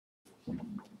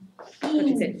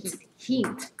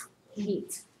HEENT.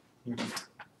 HEENT.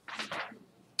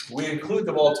 We include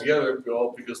them all together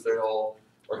because they all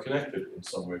are connected in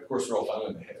some way. Of course, they're all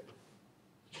found in the head.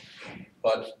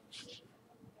 But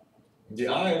the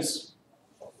eyes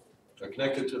are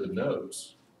connected to the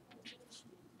nose.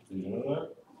 Did you know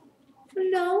that?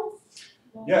 No.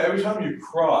 Yeah, every time you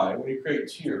cry, when you create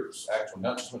tears, actually,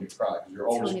 not just when you cry, because you're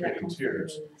always creating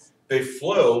tears, they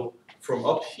flow from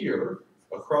up here,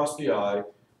 across the eye,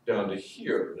 down to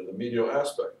here, to the medial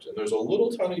aspect. And there's a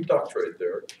little tiny duct right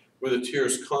there where the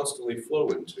tears constantly flow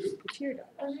into. Tear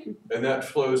duct. And that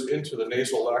flows into the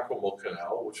nasolacrimal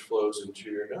canal, which flows into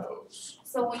your nose.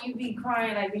 So when you be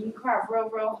crying, like when you cry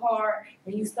real hard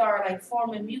and you start like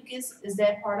forming mucus, is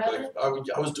that part of it? I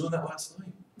was doing that last night.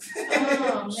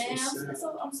 Oh So man, sad.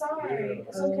 I'm sorry. Yeah.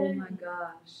 It's okay. Oh my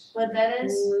gosh. But that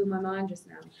is. Blew my mind just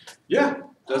now. Yeah,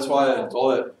 that's why all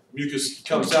that mucus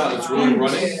comes out and it's really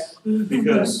running,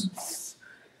 because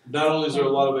not only is there a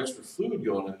lot of extra fluid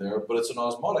going in there, but it's an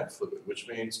osmotic fluid, which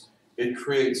means it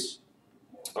creates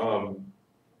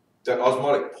that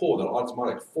osmotic pull, that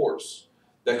osmotic force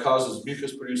that causes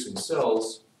mucus-producing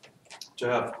cells to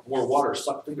have more water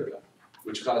sucked into them,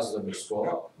 which causes them to swell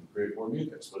up and create more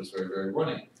mucus, but it's very, very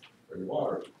runny, very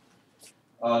watery.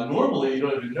 Normally, you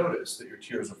don't even notice that your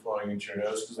tears are flowing into your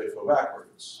nose because they flow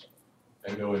backwards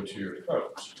and go into your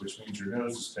throat, which means your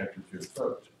nose is connected to your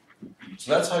throat.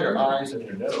 So that's how your eyes and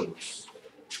your nose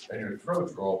and your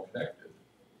throat are all connected.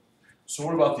 So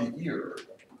what about the ear?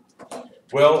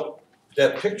 Well,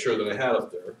 that picture that I had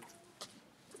up there,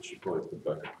 I should probably put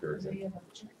back up here again.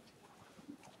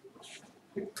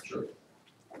 Picture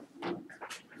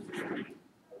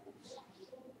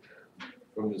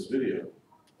from this video.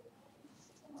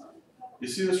 You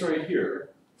see this right here?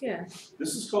 Yeah.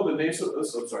 This is called the this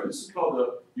is called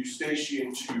the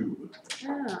eustachian tube.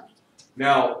 Ah.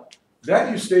 Now,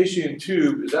 that eustachian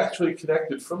tube is actually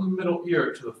connected from the middle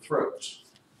ear to the throat.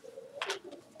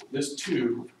 This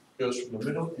tube goes from the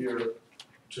middle ear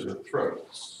to the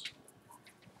throat.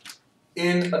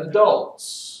 In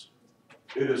adults,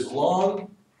 it is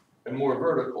long and more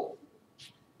vertical.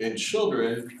 In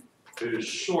children, it is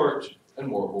short and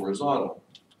more horizontal.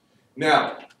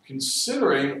 Now,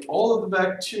 considering all of the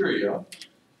bacteria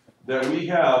that we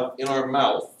have in our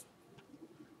mouth,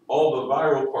 all the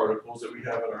viral particles that we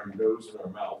have in our nose and our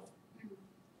mouth,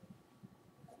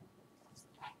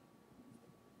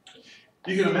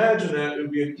 you can imagine that it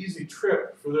would be an easy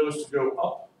trip for those to go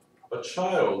up a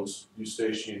child's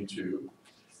eustachian tube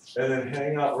and then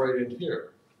hang out right in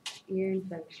here, Ear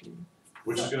infection.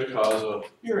 which is going to cause an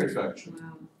ear infection.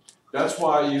 Wow. That's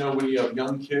why, you know, when you have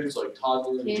young kids, like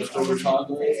toddlers, just over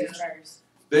toddlers, First.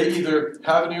 they either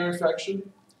have an ear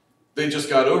infection, they just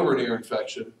got over an ear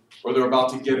infection, or they're about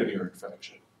to get an ear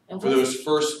infection for those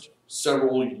first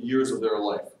several years of their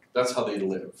life. That's how they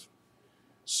live.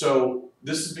 So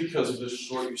this is because of this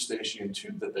short eustachian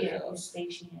tube that they have,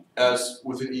 as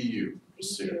with an EU.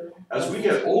 As we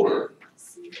get older,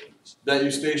 that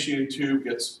eustachian tube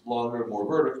gets longer and more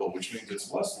vertical, which means it's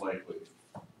less likely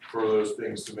for those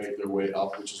things to make their way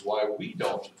up, which is why we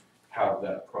don't have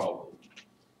that problem.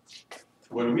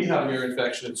 When we have an ear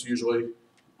infection, it's usually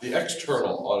the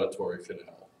external auditory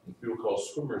canal, what people call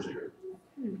swimmer's ear.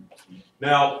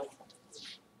 Now,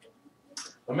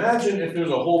 imagine if there's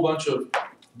a whole bunch of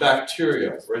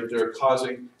bacteria right there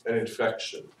causing an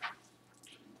infection.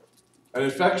 An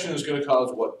infection is going to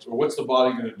cause what? Or what's the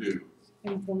body going to do?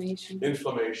 Inflammation.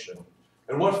 Inflammation.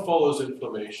 And what follows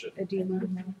inflammation? Edema.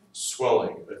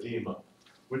 Swelling, edema,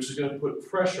 which is going to put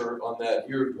pressure on that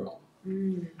eardrum.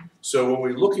 So when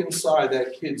we look inside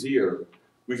that kid's ear,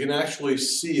 we can actually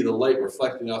see the light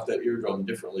reflecting off that eardrum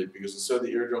differently, because instead of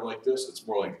the eardrum like this, it's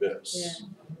more like this. Yeah.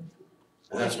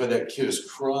 And that's why that kid is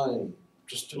crying,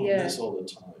 just doing this all the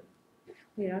time.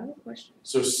 Yeah, I have a question.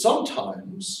 So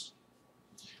sometimes,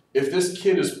 if this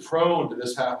kid is prone to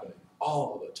this happening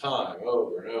all the time,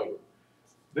 over and over,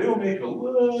 they will make a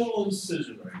little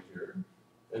incision right here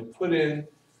and put in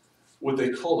what they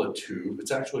call a tube.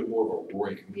 It's actually more of a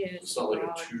ring. Yeah, it's not like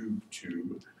a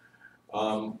tube.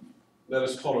 That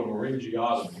is called a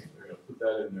meningeotomy. They're going to put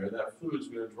that in there. That fluid's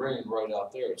going to drain right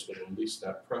out there. It's going to release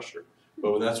that pressure.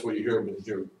 But that's what you hear when you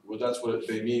hear. Well, that's what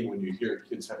they mean when you hear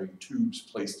kids having tubes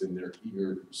placed in their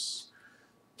ears.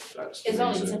 That's it's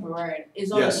only temporary.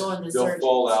 It's only going to they'll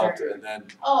fall out and then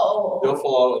they'll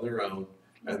fall out on their own,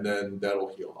 and then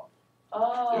that'll heal up.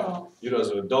 Oh. Yeah. You know, as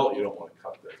an adult, you don't want to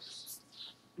cut this.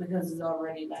 Because it's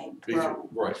already like grown.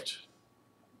 Right.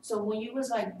 So when you was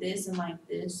like this and like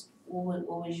this, what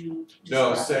was you? No, I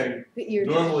was saying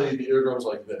normally the eardrum's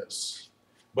like this,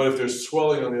 but if there's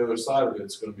swelling on the other side of it,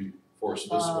 it's going to be force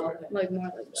this way. Okay. Like more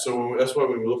like that. So that's why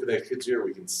when we look at that kid's ear,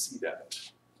 we can see that.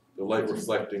 The light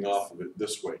reflecting off of it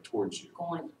this way towards you,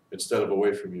 Going. instead of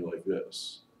away from you like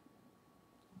this.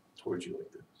 Towards you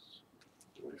like this.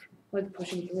 Away from Like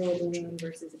pushing through a balloon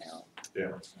versus out. you.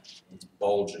 Yeah.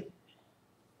 Bulging.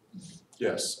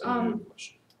 Yes, and you have a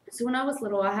question. So when I was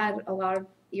little, I had a lot of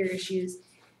ear issues.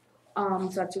 So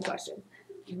I have two questions.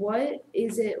 What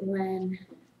is it when,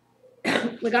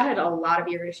 like I had a lot of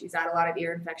ear issues. I had a lot of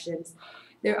ear infections.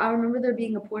 I remember there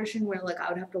being a portion where like I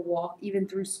would have to walk, even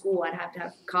through school, I'd have to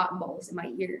have cotton balls in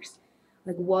my ears.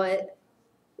 Like what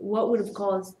would have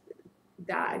caused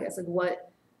that? I guess like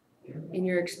what, in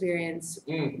your experience,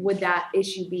 would that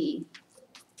issue be?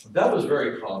 That was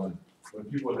very common when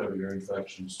people would have ear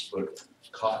infections, put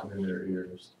cotton in their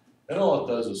ears. And all it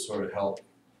does is sort of help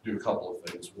do a couple of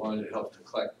things. One, it helps to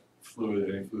collect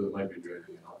fluid, any fluid that might be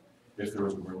draining out, if there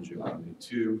was emergency.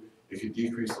 Two, it could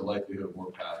decrease the likelihood of more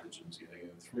pathogens getting in.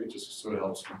 Three, it just sort of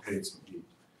helps contain some heat.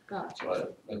 Gotcha.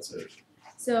 But that's it.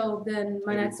 So then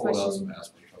my Maybe next pull out question. some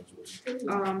asthma comes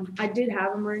with it. I did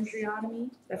have a meningeotomy.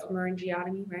 That's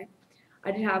meningeotomy, right?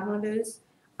 I did have one of those.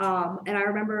 And I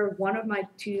remember one of my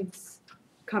tubes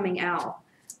coming out,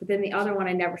 but then the other one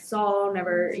I never saw,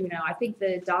 I think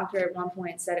the doctor at one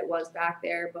point said it was back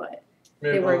there, but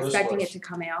Maybe they were on this expecting way. it to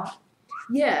come out.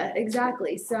 Yeah,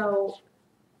 exactly. So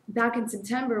back in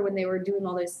September when they were doing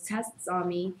all those tests on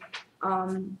me,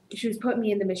 she was putting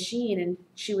me in the machine and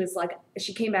she was like,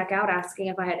 she came back out asking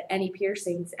if I had any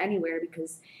piercings anywhere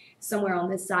because somewhere on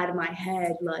this side of my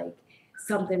head, like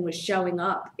something was showing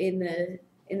up in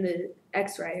the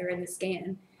x-ray or in the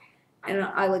scan. And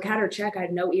I like had her check, I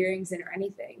had no earrings in or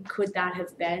anything. Could that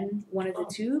have been one of the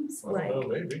tubes? I don't know,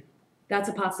 maybe. That's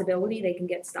a possibility, they can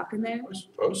get stuck in there. I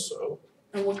suppose so.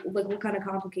 And what kind of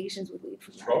complications would lead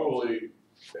from that? Probably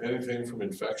anything from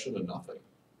infection to nothing.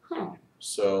 Huh.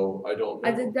 So I don't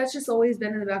know. That's just always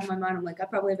been in the back of my mind. I'm like, I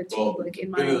probably have a tube Well, like in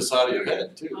been to my. the side of your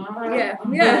head too. Yeah,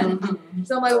 yeah.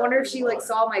 So I'm like, I wonder if she like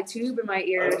saw my tube in my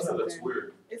ear I or don't know, something. that's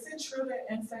weird. Is it true that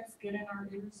insects get in our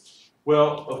ears?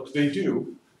 Well, they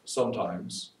do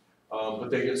sometimes, but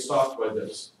they get stopped by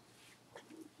this.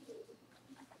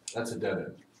 That's a dead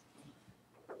end.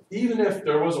 Even if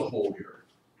there was a hole here,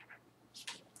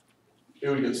 it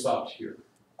would get stopped here.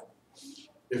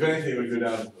 If anything, it would go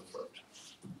down into the throat.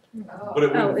 But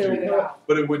it wouldn't do that.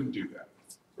 But it wouldn't do that.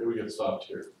 It would get stopped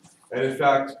here. And in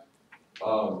fact, a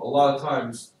lot of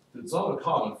times it's not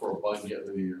uncommon for a bug to get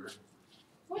into the ear.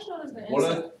 Which one is the One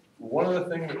insect? of the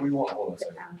things that we want,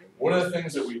 one of the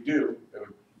things that we do, if a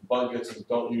bug gets us,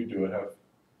 don't you do it,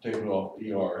 take it off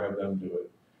ER, have them do it,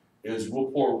 is we'll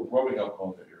pour rubbing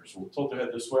alcohol in their ear. So we'll tilt their head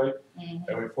this way,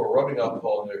 and we pour rubbing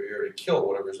alcohol in their ear to kill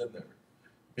whatever's in there.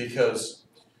 Because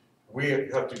we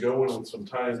have to go in with some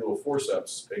tiny little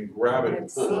forceps and grab it and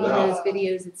I've seen pull it those out.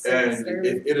 videos. It's so And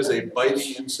disturbing. it is a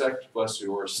biting insect, bless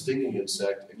you, or a stinging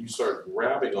insect, and you start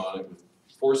grabbing on it with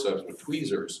forceps, with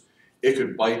tweezers, it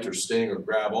could bite or sting or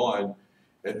grab on,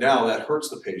 and now that hurts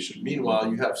the patient. Meanwhile,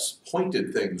 you have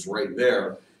pointed things right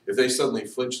there. If they suddenly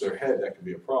flinch their head, that could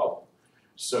be a problem.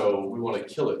 So we want to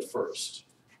kill it first.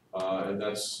 And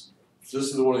this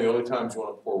is one of the only times you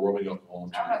want to pour rubbing alcohol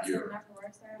into your ear.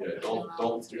 Yeah,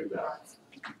 don't do that.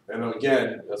 And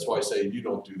again, that's why I say you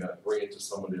don't do that. Bring it to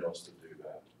somebody else to do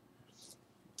that.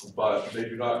 But they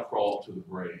do not crawl to the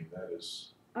brain. That is.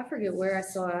 I forget where I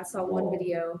saw it. I saw one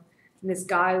video, and this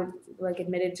guy like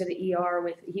admitted to the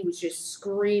ER he was just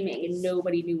screaming, and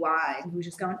nobody knew why. And he was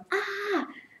just going ah.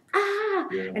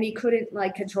 Yeah. And he couldn't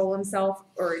like control himself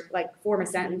or like form a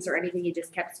sentence or anything. He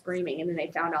just kept screaming, and then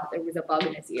they found out there was a bug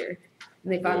in his ear,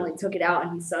 and they finally took it out,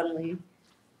 and he suddenly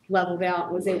leveled out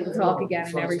and was able to talk again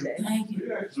and everything. Thank you.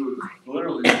 Yeah, because it was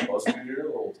literally just buzzing in your ear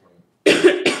the whole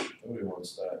time. Nobody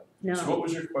wants that. No. So what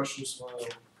was your question, Smile?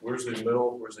 Where's the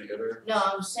middle? Where's the inner? No,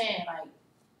 I'm saying like,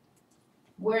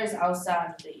 where's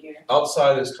outside of the ear?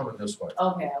 Outside is coming this way.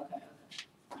 Okay.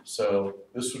 So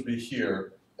this would be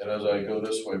here, and as I go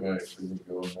this way, my finger would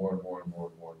go more and more and more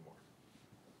and more and more.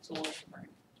 Towards the brain.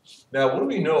 Now, what do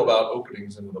we know about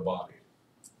openings into the body?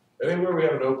 Anywhere we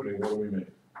have an opening, what do we make?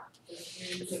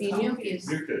 See, mucus.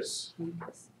 Mucus.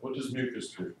 What does mucus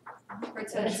do?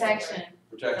 Protection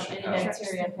Protection. from any How?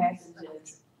 bacteria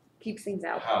pathogens. Keeps things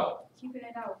out. How? Keeping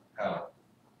it out. How?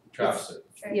 Traps it.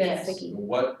 Yeah, Yes. sticky. And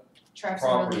what Traps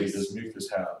property release. does mucus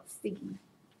have? Sticky.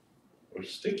 Or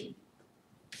sticky?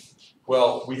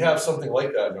 Well, we have something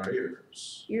like that in our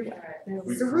ears. Earwax.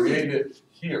 We Cerumen. create it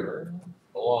here,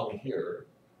 along here.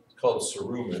 It's called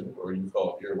cerumen, or you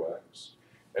call it earwax.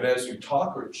 And as you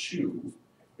talk or chew,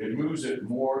 it moves it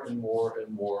more and more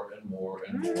and more and more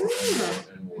and more and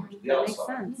more and more to the That makes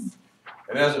outside. sense.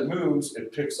 And as it moves,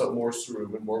 it picks up more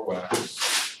cerumen, more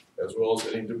wax, as well as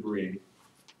any debris,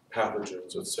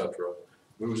 pathogens, etc.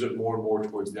 Moves it more and more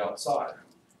towards the outside.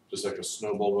 Just like a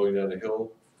snowball going down a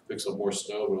hill, picks up more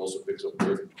snow, but also picks up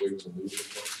dirt and twigs and leaves and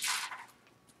things.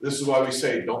 This is why we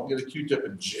say don't get a Q-tip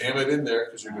and jam it in there,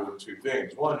 because you're doing two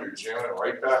things. One, you're jamming it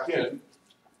right back in,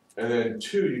 and then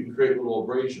two, you can create little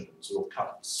abrasions, little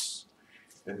cuts.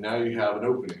 And now you have an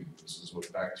opening. This is what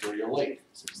bacteria like.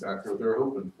 It's exactly what they're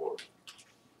hoping for.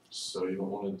 So you don't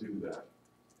want to do that.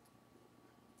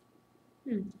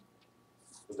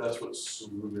 But that's what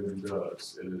cerumen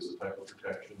does. It is a type of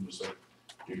protection, just like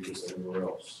mucus anywhere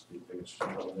else. Keep things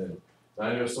from coming in. And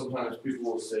I know sometimes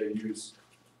people will say use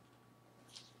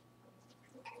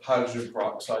hydrogen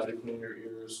peroxide to clean your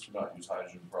ears. Do not use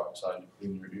hydrogen peroxide to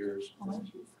clean your ears.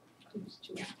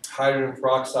 Hydrogen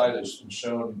peroxide has been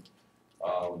shown,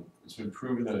 it's been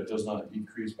proven that it does not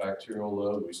decrease bacterial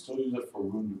load. We still use it for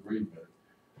wound debridement.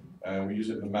 And we use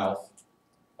it in the mouth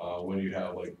when you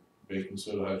have like baking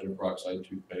soda, hydrogen peroxide,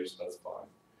 toothpaste, that's fine.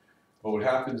 But what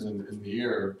happens in the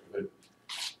ear, if it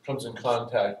comes in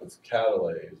contact with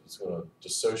catalase, it's going to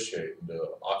dissociate into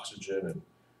oxygen and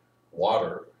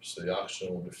water. So the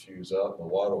oxygen will diffuse up and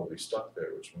the water will be stuck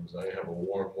there, which means now you have a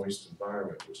warm, moist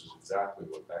environment, which is exactly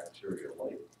what bacteria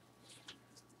like.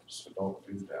 So don't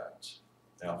do that.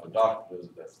 Now if a doctor does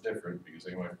it, that's different because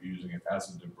they might be using it as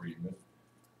a debridement,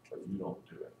 but you don't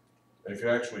do it. And if you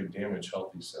actually damage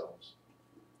healthy cells,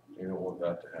 you don't want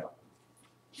that to happen.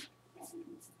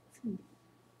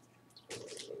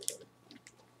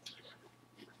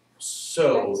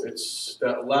 So it's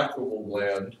that lacrymal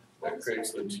gland that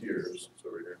creates the tears. It's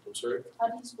over here. I'm sorry? How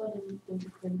do you spell the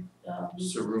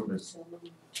Cerumen.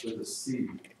 With a C.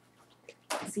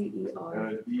 C-E-R.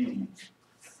 And an E.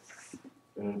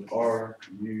 And an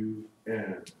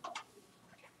R-U-N.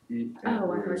 E-N. Oh, I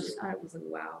Where heard, is it? I was like,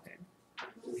 wow, okay.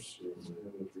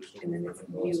 And then it's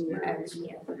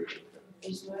U-N-E-N.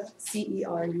 Is what?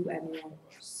 C-E-R-U-M-E-N.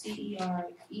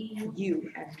 C-E-R-E-U.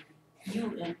 U-N.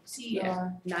 U-N.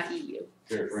 C-E-R. Not E-U.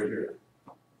 Here, right here.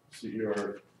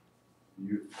 C-E-R-U-M-E-N.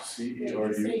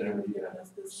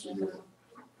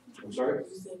 I'm sorry?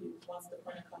 You said once the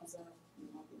printer comes up, you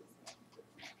won't do this.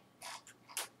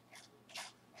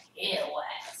 It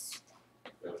was.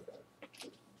 Okay.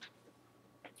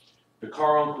 The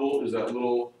carbuncle is that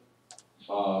little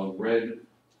red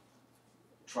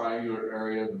triangular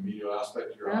area, the medial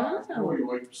aspect of your eye. Oh. Where you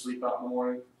wake to sleep out in the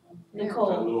morning, that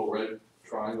Nicole. little red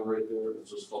triangle right there,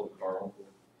 it's just called the carbuncle.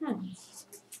 Hmm.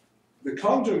 The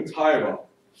conjunctiva,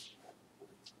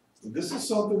 this is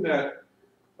something that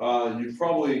you've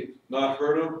probably not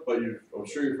heard of, but I'm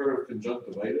sure you've heard of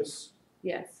conjunctivitis.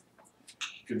 Yes.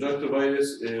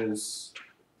 Conjunctivitis is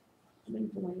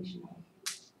Inflammation.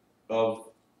 of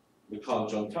the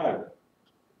conjunctiva.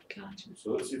 Gotcha.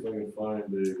 So let's see if I can find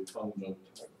the conjunctiva.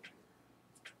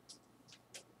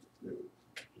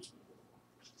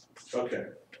 Okay.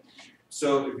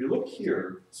 So if you look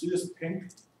here, see this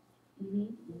pink?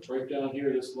 Mm-hmm. It's right down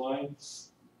here, this line.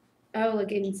 Oh,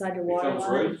 like inside your It water comes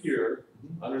line? right here,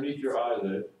 underneath your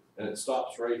eyelid, and it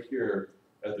stops right here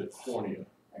at the cornea.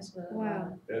 That's what.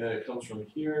 Wow. And then it comes from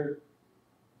here.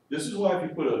 This is why if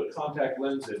you put a contact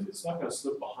lens in, it's not gonna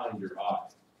slip behind your eye.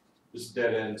 This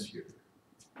dead ends here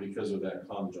because of that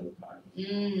conjunctiva.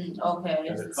 Okay.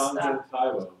 And the It's stop.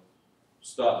 conjunctiva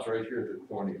stops right here at the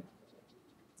cornea.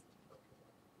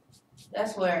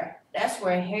 That's where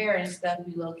hair and stuff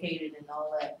be located and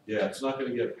all that. Yeah, it's not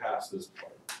gonna get past this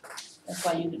part. That's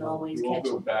why you can always You won't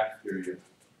catch go it. back here yet.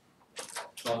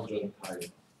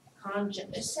 Conjunctiva.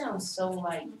 It sounds so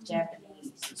like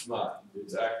Japanese. It's not.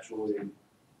 It's actually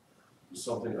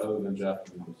something other than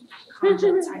Japanese.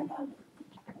 Conjunctiva.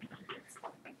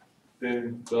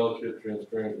 Thin, delicate,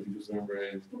 transparent, mucous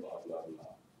membrane, blah, blah, blah.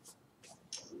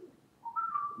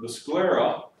 The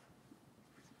sclera.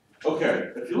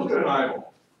 Okay, if you look at an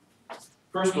eyeball,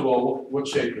 first of all, what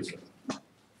shape is it?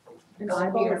 An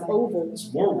eyeball is oval.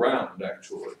 It's more round,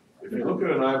 actually. If you look at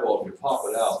an eyeball, if you pop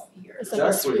it out, it's like a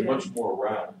actually sphere. much more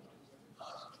round.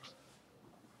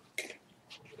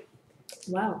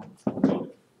 Wow.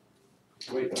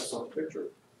 Wait, that's not the picture.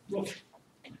 Look.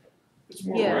 It's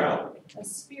more Yeah. round. A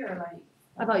spear like.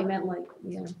 I thought you meant like,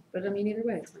 yeah, but I mean, either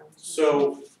way, it's not.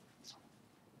 So,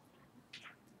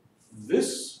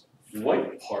 this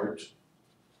white part,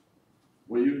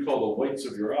 what you'd call the whites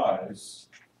of your eyes,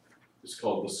 is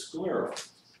called the sclera.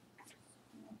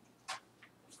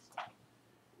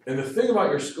 And the thing about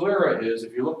your sclera is,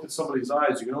 if you looked at somebody's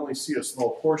eyes, you can only see a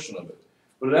small portion of it.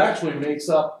 But it actually makes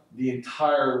up the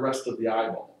entire rest of the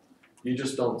eyeball. You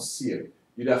just don't see it.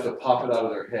 You'd have to pop it out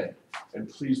of their head. And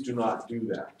please do not do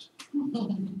that.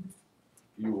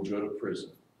 you will go to prison.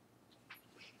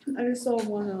 I just saw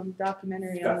one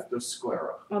documentary on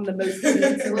Sclera. the most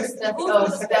handsome. What's that? Oh,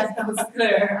 that's not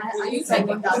clear. I saw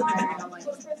one documentary on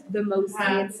like the most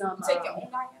handsome. Take your own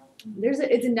eye out?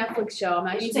 It's a Netflix show. I'm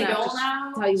actually You take gonna your have own to eye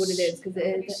out? tell you what it is because Be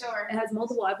it sure. has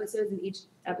multiple episodes and each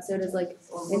episode has like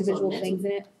Or what's individual on it? things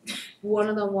in it. One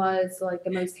of them was like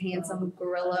the most handsome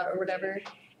gorilla or whatever,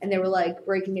 and they were like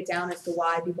breaking it down as to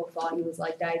why people thought he was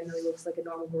like that, even though he looks like a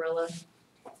normal gorilla.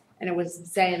 And it was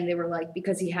saying they were like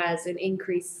because he has an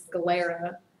increased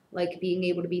sclera, like being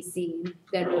able to be seen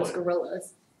than most Really?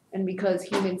 gorillas, and because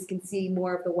humans can see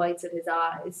more of the whites of his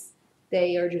eyes,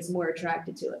 they are just more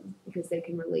attracted to him because they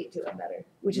can relate to him better,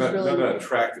 which is really Not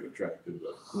attractive, but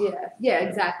yeah,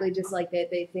 exactly. Just like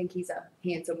that, they think he's a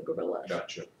handsome gorilla,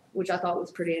 gotcha. which I thought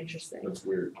was pretty interesting. That's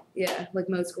weird. Yeah, like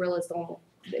most gorillas don't.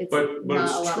 It's But not a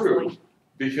it's lot true. of point.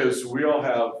 Because we all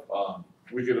have,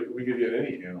 we could get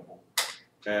any animal,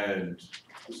 and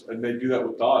they do that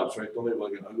with dogs, right? Don't they have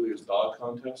like an ugliest dog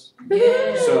contest?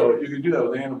 Yeah. So you can do that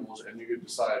with animals, and you can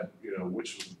decide,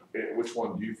 which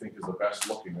one do you think is the best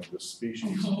looking of this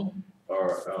species?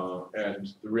 And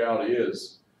the reality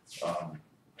is,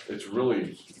 it's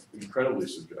really incredibly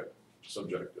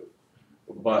subjective.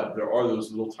 But there are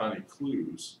those little tiny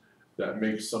clues that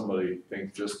make somebody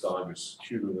think this dog is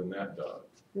cuter than that dog.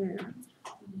 Yeah.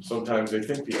 Sometimes they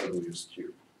think the ugly is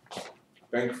cute.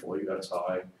 Thankfully, that's how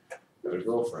I got a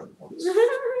girlfriend once.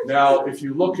 Now, if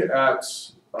you look at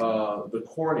the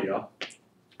cornea,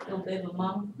 Little baby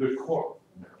mom. the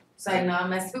Say no, I'm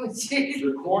messing with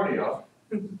you. cornea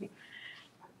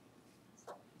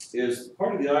is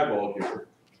part of the eyeball here.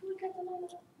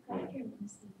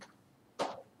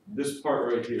 This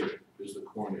part right here is the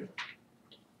cornea.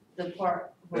 The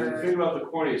part And the where. thing about the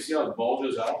cornea, see how it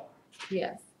bulges out?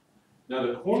 Yes. Now,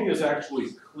 the cornea is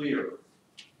actually clear.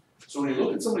 So when you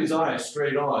look at somebody's eye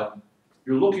straight on,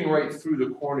 you're looking right through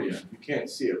the cornea. You can't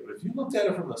see it. But if you looked at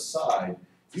it from the side,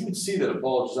 you can see that it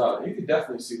bulges out. And you can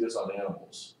definitely see this on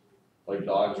animals, like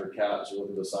dogs or cats. You look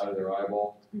at the side of their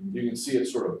eyeball, Mhm. you can see it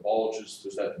sort of bulges.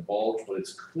 There's that bulge, but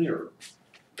it's clear.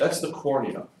 That's the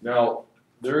cornea. Now,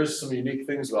 there is some unique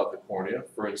things about the cornea.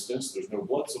 For instance, there's no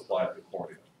blood supply at the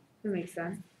cornea. That makes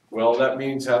sense. Well, that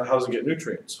means how does it get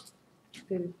nutrients?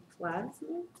 Good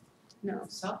plasma? No.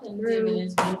 Something Through- giving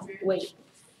his nutrients. Wait.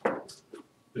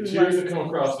 The tears that come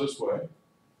across this way,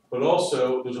 but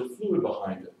also there's a fluid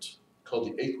behind it called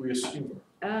the aqueous humor,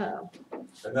 Oh.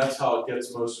 and that's how it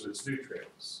gets most of its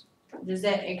nutrients. Does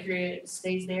that accurate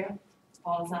stays there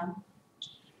all the time?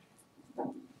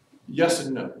 Yes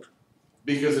and no,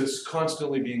 because it's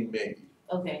constantly being made.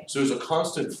 Okay. So there's a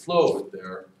constant flow of it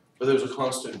there, but there's a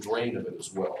constant drain of it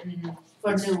as well.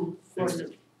 For new.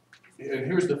 And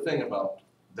here's the thing about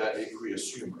that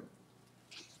aqueous humor.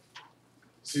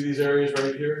 See these areas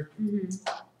right here?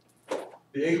 Mm-hmm.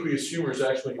 The aqueous humor is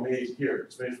actually made here.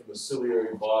 It's made from the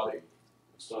ciliary body.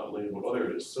 It's not labeled. Oh, there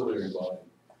it is, ciliary body.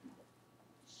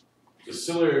 The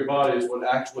ciliary body is what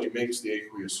actually makes the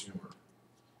aqueous humor.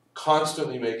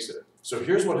 Constantly makes it. So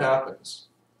here's what happens,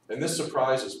 and this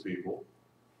surprises people,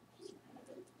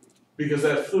 because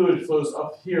that fluid flows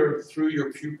up here through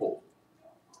your pupil.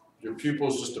 Your pupil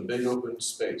is just a big open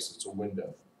space. It's a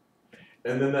window.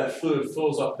 And then that fluid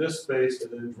fills up this space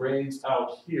and then drains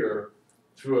out here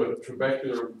through a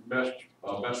trabecular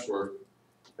meshwork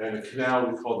and a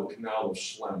canal we call the canal of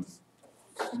Schlemm.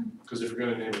 Because if you're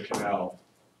going to name a canal,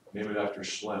 name it after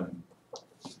Schlemm.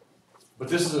 But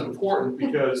this is important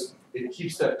because it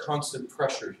keeps that constant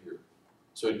pressure here.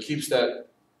 So it keeps that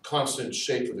constant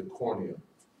shape of the cornea,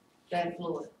 That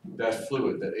fluid. that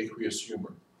fluid, that aqueous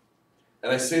humor.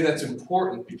 And I say that's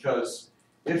important because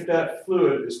if that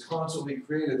fluid is constantly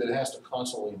created, then it has to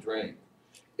constantly drain.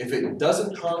 If it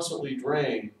doesn't constantly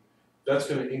drain, that's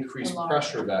going to increase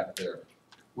pressure back there,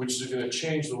 which is going to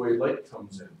change the way light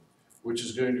comes in, which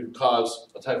is going to cause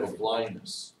a type of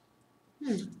blindness.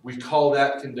 We call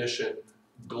that condition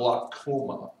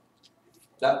glaucoma.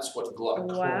 That's what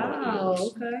glaucoma Wow. is.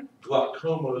 Okay.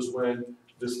 Glaucoma is when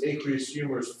this aqueous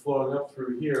humor is flowing up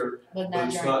through here, But but not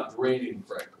it's drained. not draining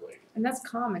correctly. And that's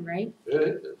common, right?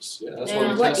 It is, yeah, that's Now,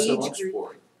 why we what test so age much group?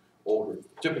 for it. Older,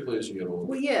 typically as you get older.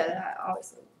 Well, yeah,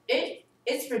 obviously.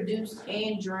 It's produced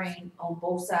and drained on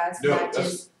both sides, No, not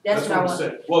just, that's what I I'm want.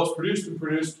 saying. Well, it's produced and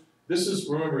produced. This is,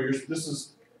 remember,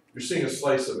 you're seeing a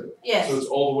slice of it. Yes. So it's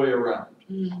all the way around.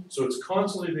 Mhm. So it's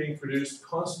constantly being produced,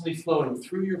 constantly flowing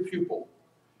through your pupil.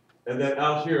 And then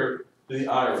out here, the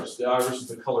iris. The iris is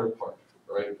the colored part,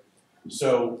 right?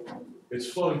 So it's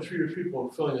flowing through your pupil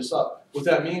and filling this up. What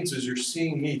that means is you're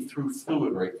seeing me through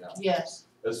fluid right now. Yes.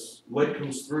 As light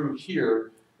comes through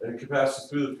here and it passes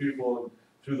through the pupil and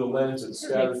through the lens, it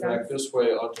scatters back this way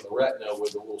onto the retina where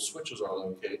the little switches are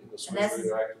located. The switches are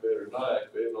either activated or not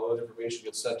activated, and all that information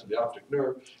gets sent to the optic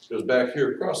nerve, goes back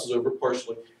here, crosses over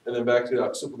partially, and then back to the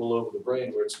occipital lobe of the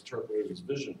brain where it's interpreted as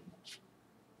vision.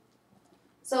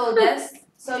 So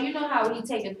you know how he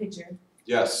take a picture.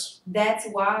 Yes. That's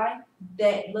why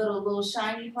that little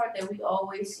shiny part that we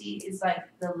always see is like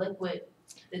the liquid,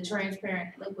 the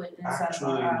transparent liquid inside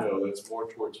Actually, of our eye. no, that's more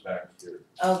towards back here.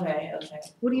 Okay.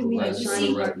 What do you mean? Right, it's so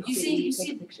shiny right. part? You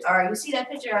see, alright, you see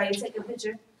that picture, how you take a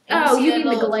picture? and Oh, see you that mean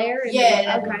the little- glare? And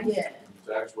Yeah, the, okay. yeah. It's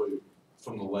actually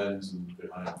from the lens and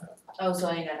behind that. Oh, so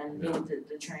I ain't got nothing to do with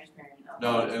the transparent.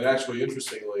 No, and actually,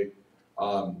 interestingly,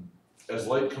 as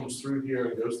light comes through here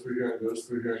and goes through here and goes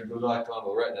through here and goes back onto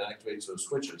the retina and activates those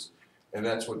switches, and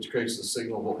that's what creates the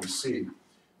signal of what we see.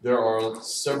 There are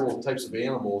several types of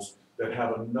animals that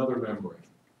have another membrane,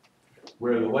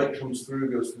 where the light comes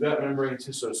through, goes through that membrane,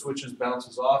 so it switches,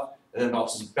 bounces off, and then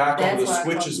bounces back onto the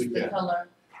switches again. The color.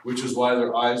 Which is why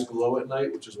their eyes glow at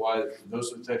night, which is why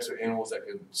those are the types of animals that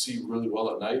can see really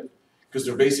well at night, because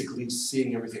they're basically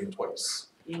seeing everything twice.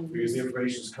 Because the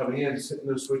information is coming in, it's hitting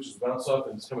those switches, bounce off,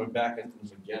 and it's coming back into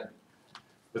them again.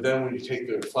 But then when you take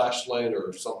their flashlight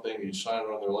or something and you shine it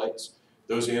on their lights,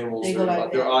 those animals, They go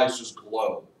like their that. eyes just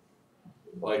glow,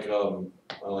 like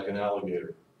an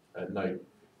alligator at night.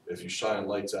 If you shine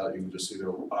lights out, you can just see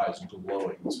their eyes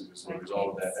glowing. It's as a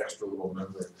result of that extra little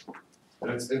membrane. And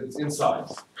it's inside.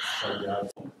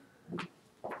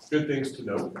 Good things to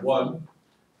note. One,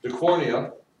 the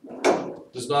cornea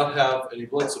does not have any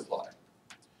blood supply.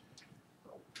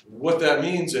 What that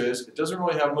means is it doesn't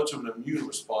really have much of an immune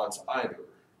response either.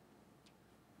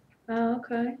 Oh,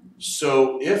 okay.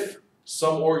 So if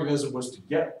some organism was to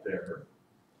get there,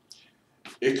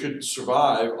 it could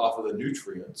survive off of the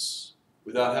nutrients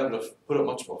without having to put up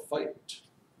much of a fight.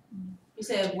 You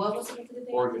said what was the thing?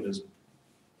 Organism.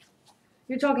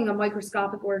 You're talking a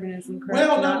microscopic organism, correct?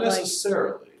 Well, not like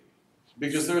necessarily,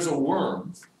 because there's a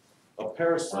worm, a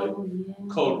parasite Oh, yeah.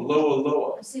 called Loa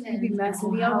Loa, I've seen that You'd be in my messing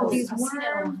own me up with house. these I've seen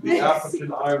that on- the African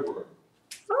eyeworm.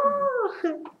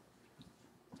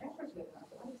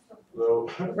 Oh,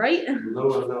 right?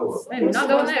 Loa Loa. I'm not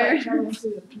going there. Excuse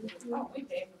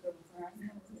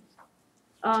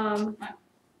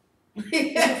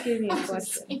me a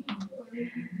question.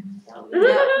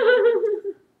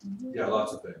 Yeah,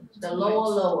 lots of things. The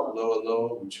lower. Loa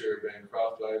Loa, Wucheria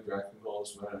crocodile,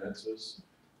 Dracunculus manensis,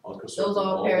 Those are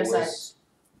all parasites.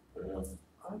 Yeah.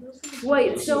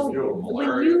 Wait, so when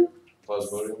Malaria,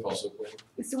 Plasmodium falciparum.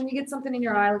 so when you get something in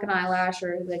your eye, like an eyelash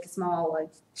or like a small like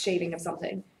shaving of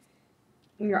something,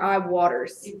 when your eye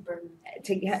waters,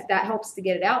 that helps to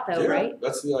get it out though, Yeah, right?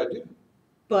 that's the idea.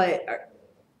 But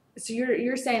so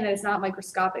you're saying that it's not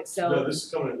microscopic, so No, this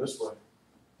is coming in this way.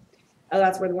 oh,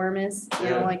 that's where the worm is. I Yeah.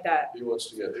 don't like that. He wants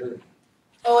to get here.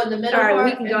 Oh, in the middle All right, part.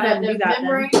 we can go ahead and do that then.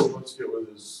 membrane? He wants to get where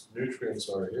his nutrients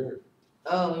are here.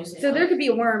 Oh, you said. So there could be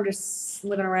a worm just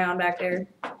slithering around back there.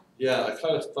 Yeah, I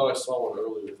kind of thought I saw one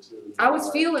earlier too. I was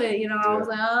feeling it, you know. I was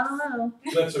like, I don't know.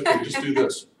 That's okay, just do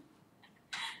this.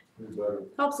 Do better.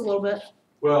 Helps a little bit.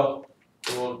 Well,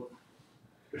 it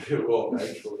won't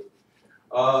actually.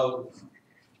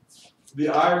 The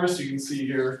iris you can see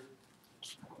here,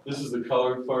 this is the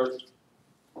colored part.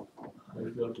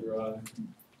 Right up your eye.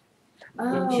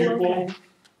 Oh, pupil. okay.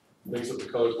 Makes up the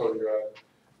colored part of your eye.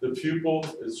 The pupil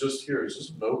is just here, it's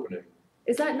just an opening.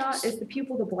 Is the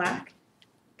pupil the black?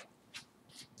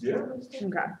 Yeah, Okay.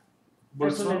 but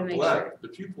it's Just wanted to not make black. sure. The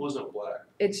pupil isn't black.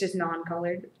 It's just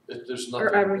non-colored. There's Or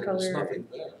nothing, every there's color. nothing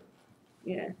there.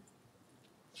 Yeah.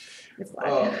 It's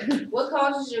black. What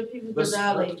causes your pupil to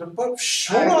dilate? Hold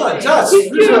on, Josh.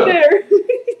 Get in there.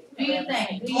 Do your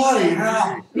thing. Do your Bloody thing.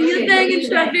 hell. Do your thing,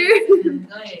 instructor. Go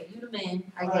ahead, you the man,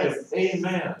 I guess.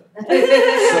 Amen.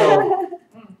 So.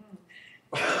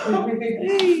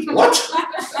 What?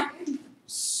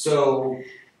 So,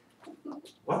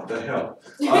 what the hell?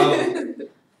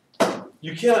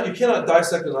 You cannot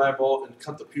dissect an eyeball and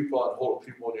cut the pupil out and hold a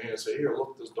pupil in your hand and say, here,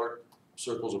 look, there's dark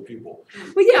circles of pupil.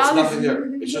 But yeah, There's nothing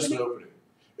there. It's just an opening.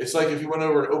 It's like if you went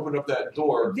over and opened up that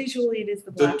door, visually it is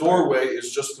the the black. doorway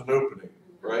is just an opening,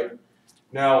 right?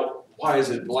 Now, why is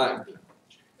it black then?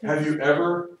 Have you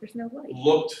ever There's no light.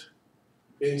 looked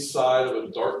inside of a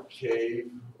dark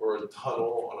cave or a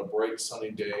tunnel on a bright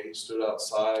sunny day, stood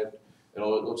outside, and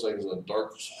all it looks like is a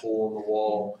dark hole in the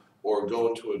wall, or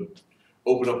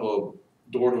open up a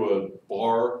door to a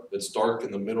bar that's dark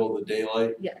in the middle of the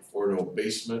daylight, Yes. or to a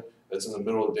basement that's in the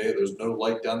middle of the day, there's no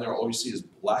light down there, all you see is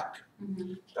black.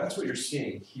 Mhm. That's what you're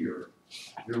seeing here.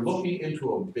 You're looking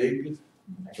into a big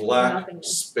black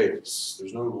Nothingness. space.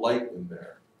 There's no light in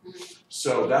there.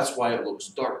 So that's why it looks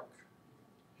dark.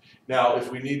 Now,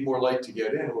 if we need more light to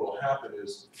get in, what will happen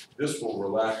is this will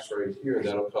relax right here.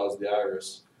 That'll cause the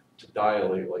iris to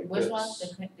dilate like Which this. one?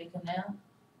 The canal?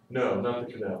 No, not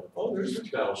the canal. Oh, there's the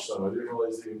canal some. I didn't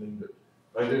realize they named it.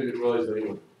 I didn't realize they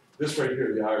named it. This right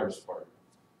here, the iris part.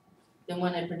 The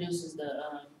one that produces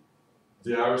the,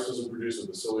 The iris doesn't produce it,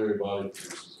 the ciliary body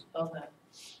produces it. okay.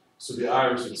 So the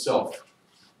iris itself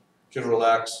can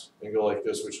relax and go like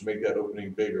this, which will make that opening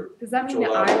bigger, Does that Which mean the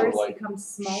will allow more iris light. becomes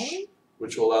smaller?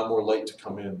 which will allow more light to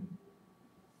come in.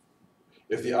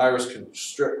 If the iris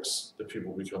constricts, the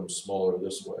pupil becomes smaller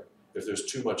this way, if there's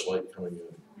too much light coming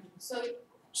in.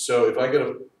 So if I get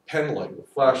a pen light, a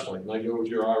flashlight, and I go with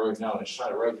your eye right now and I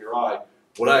shine it right in your eye,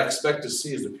 what I expect to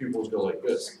see is the pupils go like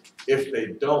this. If they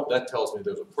don't, that tells me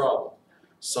there's a problem.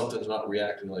 Something's not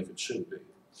reacting like it should be.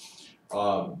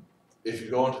 If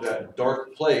you go into that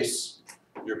dark place,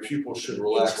 your pupil should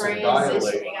relax and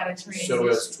dilate so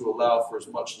as to allow for as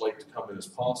much light to come in as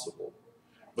possible.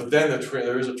 But then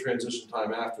there is a transition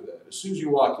time after that. As soon as you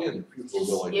walk in, the pupil will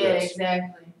go like Yeah, this.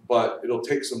 exactly. But it'll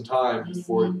take some time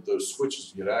before those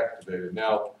switches get activated.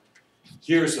 Now,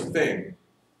 here's the thing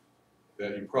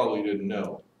that you probably didn't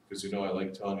know, because you know I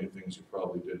like telling you things you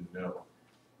probably didn't know.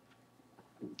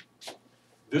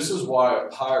 This is why a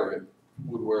pirate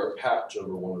would wear a patch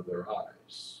over one of their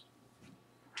eyes.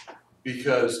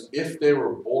 Because if they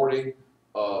were boarding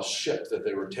a ship that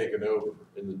they were taking over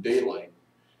in the daylight,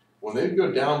 when they'd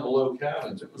go down below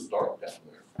cabins, it was dark down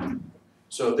there.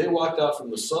 So if they walked out from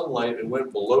the sunlight and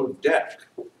went below deck,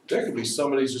 there could be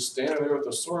somebody just standing there with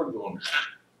a sword going,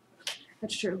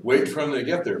 That's true. wait for them to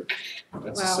get there.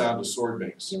 That's the Wow. sound a sword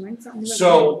makes. Do you mind something about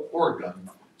So, or a gun.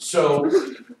 So,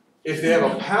 if they have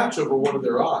a patch over one of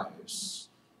their eyes,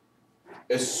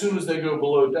 as soon as they go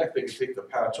below deck, they can take the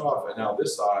patch off, and now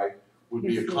this eye would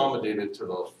be accommodated to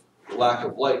the lack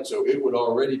of light, so it would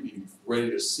already be ready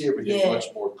to see everything Yeah.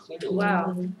 much more clearly.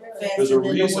 Wow. There's a Faster than the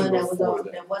reason one that was before on,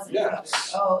 that. that wasn't.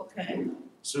 Yes. Oh, okay.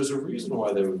 So there's a reason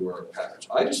why they would wear a patch.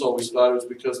 I just always thought it was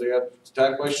because they got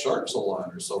attacked by sharks a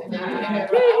lot or something. Or I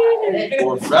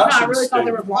really thought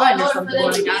they were blind or something. For them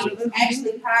Like, to I be don't know.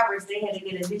 actually pirates, they had to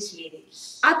get initiated.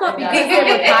 I thought because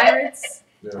they were pirates.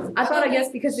 Yeah, I guess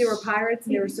because they were pirates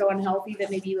and they were so unhealthy that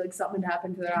maybe like something had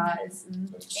happened to their eyes. And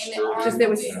that's And Sturgeon. just it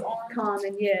was Yeah.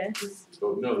 common, yeah.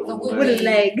 So, no, the The wooden With a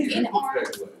leg. leg. In The arms.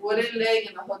 peg leg. Wooden leg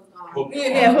and a hook on. Hook.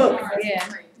 Yeah, hook,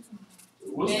 yeah.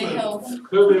 It wasn't Yeah, a- no.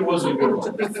 Clearly it wasn't a good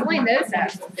one. Explain those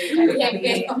that.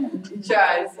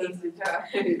 Try.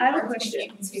 I have a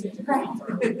question.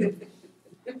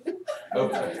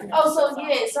 Okay. Oh, so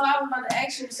yeah, so I was about to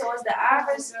ask you, so is the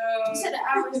iris, you said the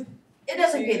iris, it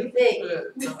doesn't get thick.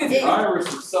 The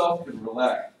iris itself can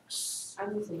relax, I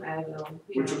need some Advil.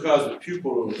 which will cause the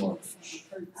pupil to enlarge.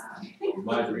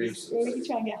 My dream says. Maybe you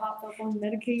trying to get hopped up on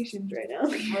medications right now.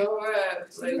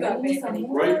 You got me some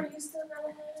more, Right. you still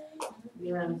gotta have?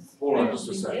 Yes. Hold on just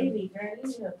a second. Baby, girl, you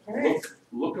need a purse.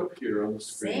 Look up here on the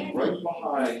screen, Sandy. right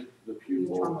behind the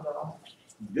pupil.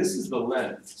 This is the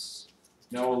lens.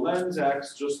 Now a lens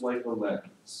acts just like a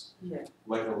lens. Yeah.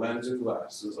 Like a lens in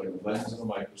glasses, like a lens in a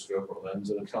microscope or a lens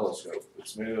in a telescope.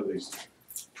 It's made of these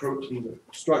protein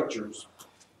structures.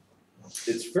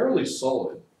 It's fairly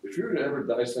solid. If you were to ever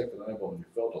dissect an eyeball and you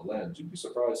felt a lens, you'd be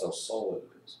surprised how solid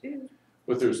it is. Ew.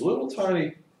 But there's little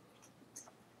tiny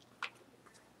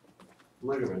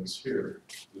ligaments here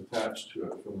attached to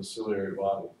it from the ciliary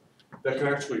body that can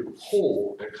actually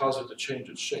pull and cause it to change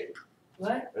its shape.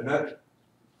 What? And that,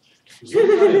 there's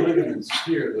little tiny ligaments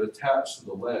here that attach to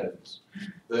the lens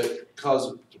that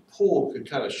cause it to pull, can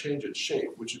kind of change its shape,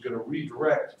 which is going to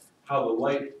redirect how the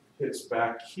light hits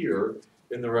back here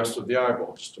in the rest of the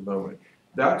eyeball. Just a moment.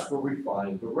 That's where we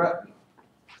find the retina.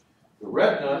 The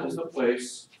retina is the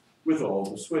place with all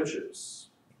the switches.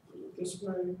 Is it this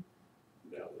way?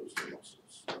 No, those are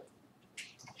muscles.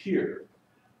 Here.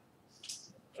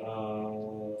 I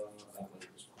like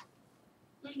this one.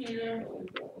 I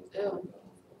like that one. That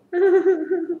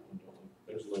one.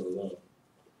 There's a little of that.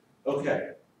 Okay,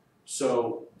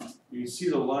 so you see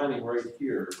the lining right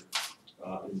here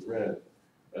in red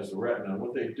as the retina. And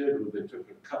what they did was they took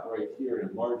a cut right here and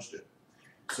enlarged it.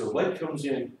 So light comes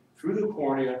in through the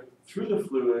cornea, through the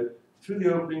fluid, through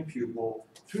the opening pupil,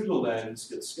 through the lens,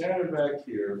 gets scattered back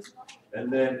here,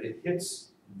 and then it hits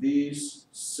these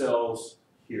cells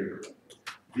here.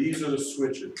 These are the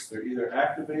switches. They're either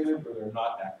activated or they're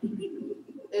not activated.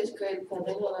 It's great because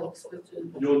they look like switches.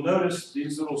 You'll notice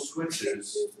these little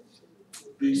switches,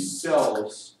 these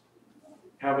cells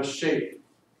have a shape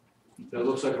that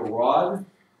looks like a rod,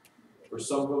 or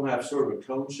some of them have sort of a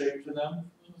cone shape to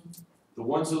them. The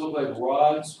ones that look like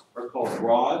rods are called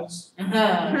rods,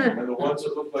 and the ones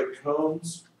that look like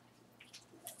cones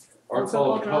are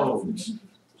Football called rods. cones.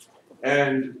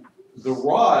 And the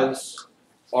rods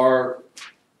are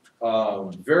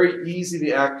very easy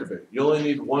to activate. You only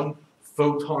need one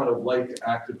photon of light to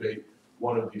activate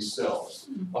one of these cells.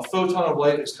 A photon of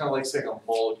light is kind of like saying a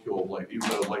molecule of light, even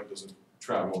though light doesn't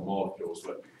travel in molecules,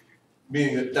 but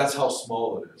meaning that that's how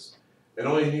small it is. And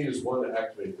all you need is one to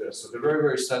activate this. So they're very,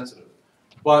 very sensitive.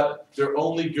 But they're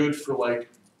only good for like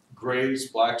grays,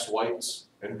 blacks, whites,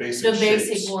 and basic The shapes.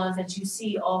 basic ones that you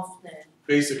see often.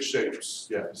 Basic shapes,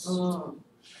 yes.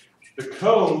 The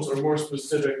cones are more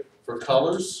specific for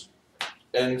colors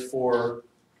and for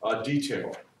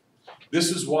detail. This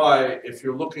is why if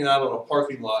you're looking out on a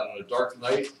parking lot on a dark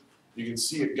night, you can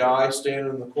see a guy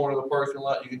standing in the corner of the parking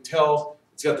lot. You can tell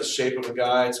it's got the shape of a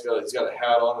guy, he's got a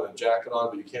hat on and a jacket on,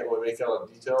 but you can't really make out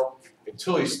a detail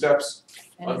until he steps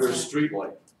under a street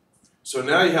light. So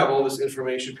now you have all this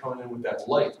information coming in with that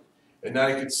light. And now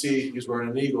you can see he's wearing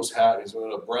an Eagles hat, he's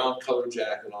wearing a brown colored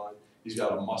jacket on, he's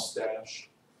got a mustache,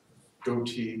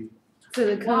 goatee, So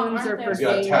the Well, cones aren't are there- for he's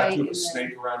got a daylight tattoo of and a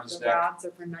snake around his the neck. rods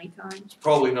are for nighttime.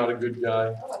 Probably not a good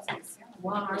guy.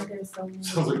 Why aren't there so many?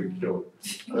 Sounds like a killer.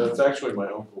 It's actually my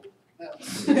uncle.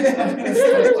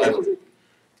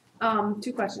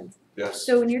 Two questions. Yes.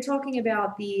 So when you're talking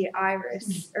about the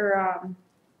iris, or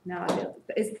no,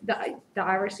 is the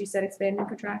iris you said expand and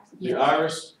contract? The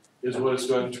iris is what it's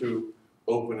going to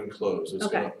open and close. It's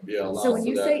Okay. going to be allowed So when for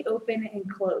you that. say open and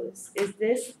close, is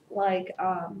this like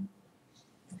a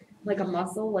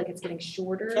muscle, like it's getting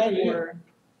shorter, Kinda, yeah. or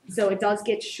so it does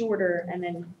get shorter and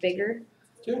then bigger?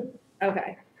 Yeah.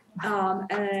 Okay. And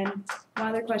then my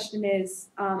other question is,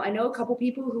 I know a couple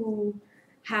people who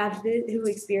have this, who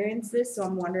experience this, so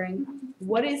I'm wondering,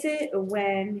 what is it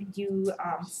when you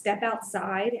step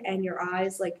outside and your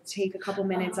eyes like take a couple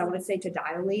minutes, I want to say to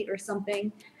dilate or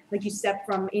something, like you step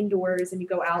from indoors and you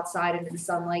go outside into the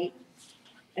sunlight,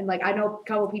 and like I know a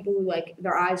couple people who like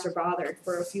their eyes are bothered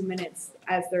for a few minutes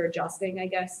as they're adjusting, I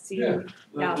guess, to Yeah.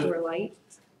 the outdoor light.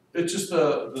 It's just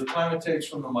the time it takes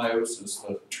from the meiosis,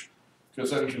 the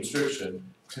consent constriction,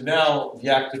 to now the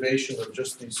activation of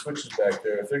just these switches back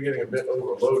there. If they're getting a bit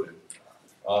overloaded,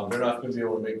 they're not going to be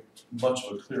able to make much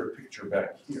of a clear picture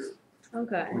back here,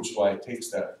 Okay. which is why it takes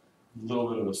that little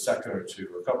bit of a second or two,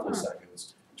 or a couple of Huh.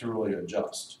 seconds to really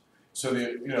adjust. So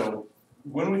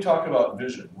when we talk about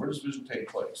vision, where does vision take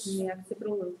place? In the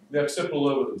occipital lobe. The occipital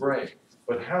lobe of the brain.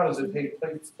 But how does it take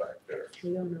place back there?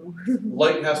 We don't know.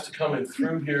 Light has to come in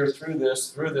through here, through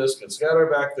this, get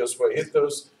scattered back this way, hit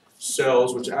those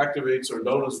cells, which activates or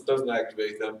doesn't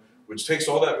activate them, which takes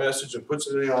all that message and puts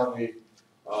it on the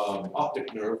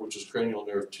optic nerve, which is cranial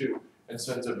nerve 2, and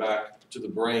sends it back to the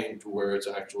brain to where it's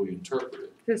actually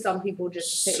interpreted. Because some people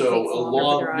just it So takes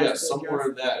longer for their eyes to somewhere adjust.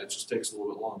 in that, it just takes a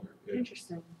little bit longer. Yeah.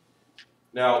 Interesting.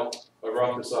 Now, I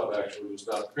brought this up actually just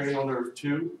now. Cranial nerve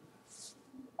 2,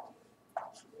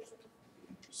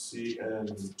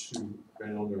 CN2,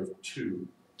 cranial nerve 2.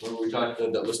 Remember we talked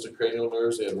about that list of cranial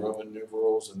nerves? They had Roman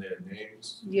numerals and they had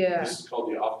names. Yeah. This is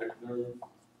called the optic nerve,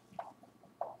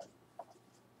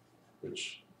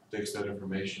 which takes that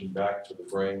information back to the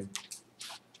brain.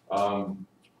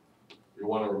 You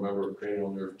want to remember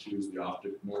cranial nerve 2 is the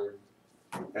optic nerve.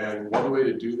 And one way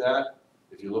to do that,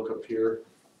 if you look up here,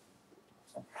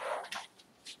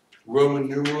 Roman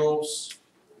numerals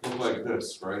look like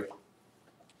this, right?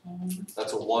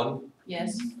 That's a 1,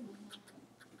 Yes.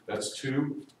 that's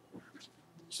 2.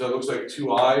 So it looks like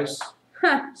 2 eyes.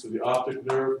 So the optic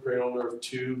nerve, cranial nerve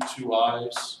 2, 2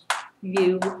 eyes.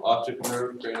 You. Optic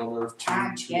nerve, cranial nerve 2,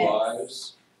 I 2 guess.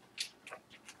 eyes.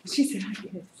 She said I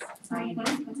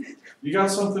guess. You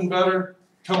got something better?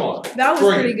 Come on. That was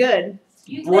Bring pretty it. good.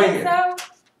 You Bring think it. so?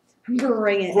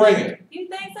 Bring it. Bring it. You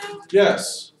think so?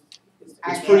 Yes.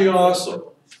 I It's pretty guess. awesome.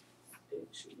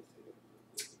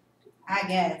 I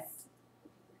guess.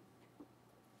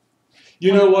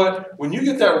 You know what? When you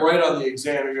get that right on the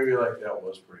exam, you're gonna be like, that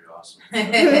was pretty awesome.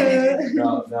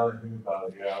 Now that I think about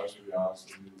it, yeah, it was pretty awesome.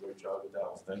 You did a great job with that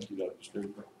one. Thank you, Dr.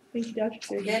 Stupert. Thank you, Dr.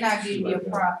 Sturgeon. Then I give you your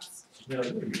props. Yeah, look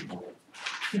at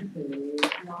me.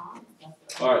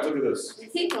 All right, look at this.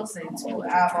 People say 2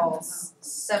 eyeballs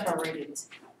separated.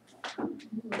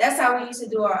 That's how we used to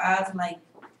do our eyes, like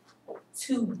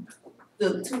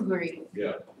the 2 grade.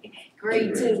 Yeah.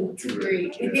 Grade 2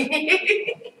 grade.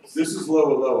 This is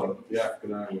Loa, the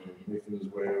African Eye making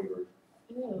his way over.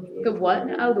 The what?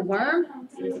 Oh, the worm?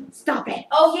 Yeah. Stop it.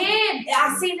 Oh yeah,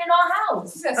 I seen it in our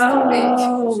house.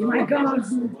 Oh my God.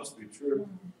 It must be true.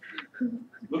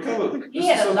 Look how the. He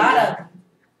had a lot of.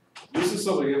 This is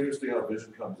something interesting how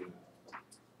vision comes in.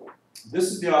 This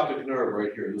is the optic nerve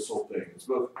right here, this whole thing. It's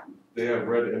both, they have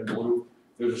red and blue.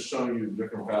 They're just showing you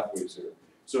different pathways here.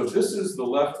 So if this is the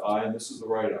left eye and this is the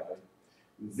right eye,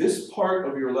 this part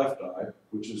of your left eye,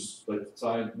 which is like the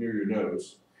side near your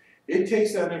nose, it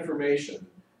takes that information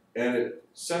and it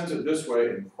sends it this way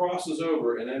and crosses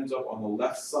over and ends up on the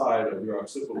left side of your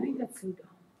occipital I think lobe. that's so dumb.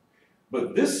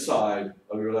 But this side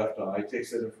of your left eye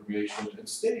takes that information and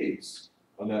stays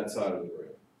on that side of the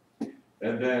brain.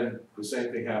 And then the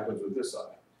same thing happens with this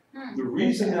eye. The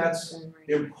reason that's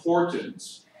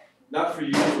important, not for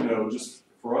you to know, just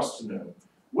for us to know,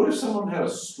 what if someone had a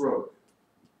stroke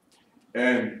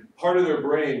and part of their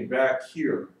brain back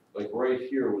here, like right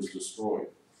here, was destroyed?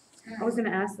 I was gonna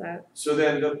ask that. So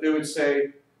then they would say,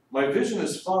 my vision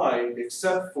is fine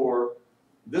except for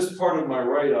this part of my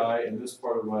right eye and this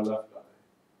part of my left eye.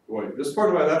 Wait, this part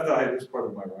of my left eye and this part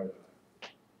of my right eye.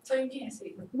 So you can't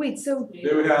see. Wait, so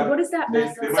They would have, what does that they-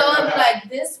 mess they up? might So not it'd be have- like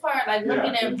this part, like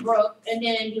looking at Brooke, and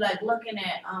then it'd be like looking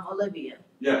at Olivia.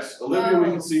 yes, Olivia we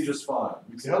can see just fine.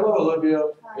 We'd say, hello Olivia,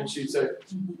 and she'd say,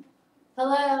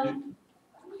 Hello.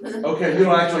 okay, you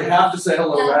don't actually have to say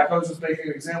hello back, I was just making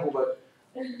an example, but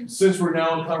since we're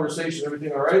now in conversation,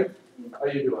 everything all right? How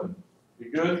you doing?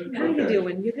 You good? How are you Okay.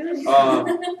 doing? You good?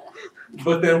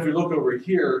 But then if we look over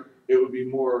here, it would be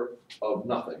more of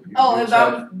nothing. You Oh, would if just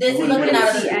have- I'm this you wouldn't looking be able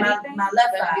out to of see my left eye,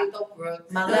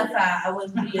 my left eye, I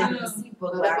wouldn't be able to see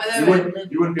Brooke. but I You can see wouldn't, Olivia.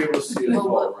 you wouldn't be able to see it as Well,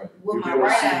 well, right? with You'd be my able to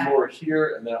right see eye. more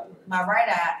here and that way. My right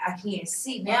eye, I can't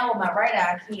see. Now with my right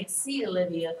eye, I can't see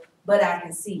Olivia, but I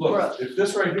can see Look, Brooke. if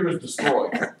this right here is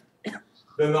destroyed,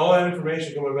 then all that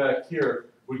information coming back here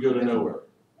would go to nowhere.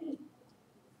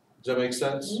 Does that make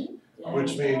sense?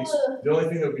 Which means the only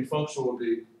thing that would be functional would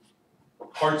be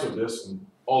parts of this and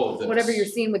all of this. Whatever you're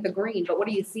seeing with the green, but what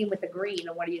are you seeing with the green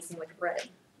and what are you seeing with the red?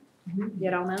 You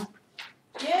don't know?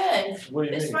 Yeah, What do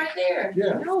you it's mean? right there.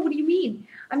 Yeah. No, what do you mean?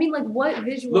 I mean, like, what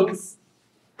visuals?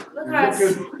 Look how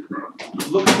it's.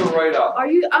 Look at the right eye. Are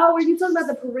you talking about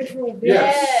the peripheral vision?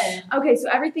 Yes. Yeah. Okay, so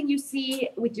everything you see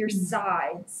with your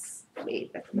sides.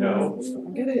 Wait, that's No.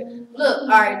 Get it? Look,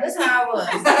 alright, this how I was.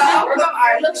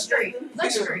 Alright, look straight. Look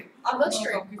straight. Look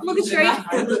straight. I'm looking straight.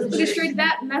 Look straight at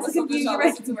that, and that's confusing,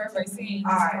 right?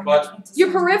 Alright. But Your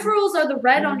peripherals are the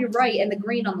red on your right and the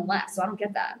green on the left, so I don't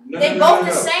get that. no, They no, both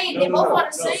no, the no. same. No, They no, both no,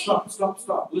 are the no, same.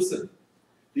 Stop. Listen.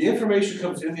 The information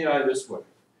comes in the eye this way.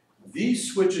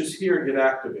 These switches here get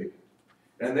activated.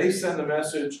 And they send the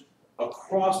message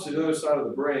across to the other side of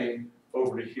the brain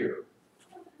over to here.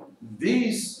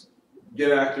 These get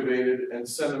activated and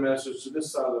send a message to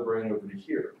this side of the brain over to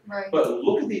here. Right. But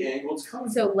look at the angle it's coming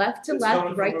So from. left to It's coming left,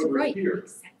 from right to over right. here.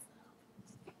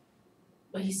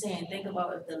 But he's saying, think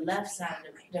about if the left side,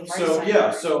 the right So side.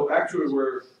 yeah, so actually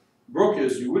where Brooke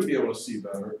is, you would be able to see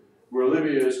better. Where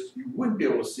Olivia is, you wouldn't be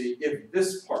able to see if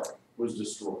this part was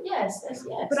destroyed. Yes, that's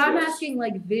yes. But I'm Yes. asking,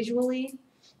 like, visually,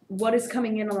 what is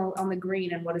coming in on the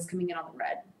green and what is coming in on the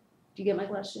red? Do you get my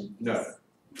question? No.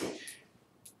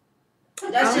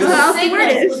 That's I just don't know how a else to word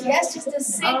signal. it. That's just a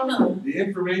signal. The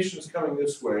information is coming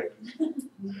this way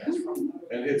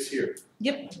and it's here.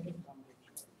 Yep.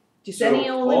 Just any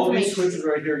So old all these information. switches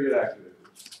right here get activated.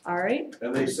 Alright,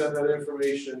 And they send that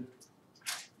information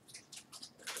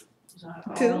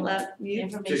to the left, to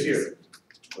Information. here.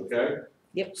 Okay?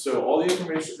 Yep. So all the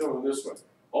information coming this way.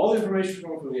 All the information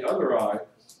coming from the other eye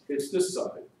hits this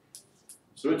side.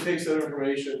 So it takes that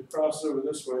information, crosses over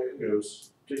this way, and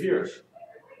goes to here.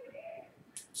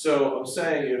 So I'm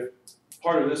saying if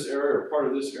part of this area or part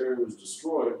of this area was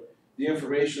destroyed, the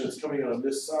information that's coming out on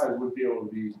this side would be able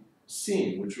to be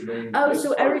seen, which would mean oh, this so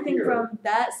part everything here, from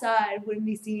that side wouldn't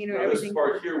be seen or no, this everything.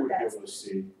 part here would be that's- able to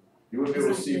see. You wouldn't be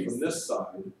able to see from this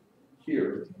side,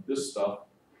 here, this stuff,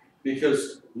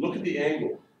 because look at the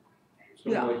angle. It's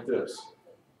coming Yeah. like this.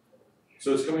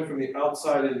 So it's coming from the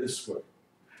outside in this way.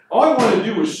 All I wanted to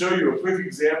do was show you a quick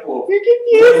example of You're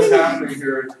what is confusing. happening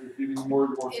here, if you're getting more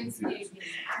and more confused.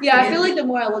 Yeah, I feel like the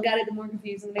more I look at it, the more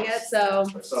confusing I get, so,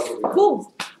 That's not what we-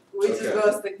 cool. We just Okay.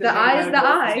 go stick The eye is the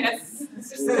eye. Yes.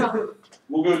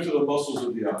 We'll go to the muscles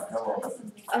of the eye. How about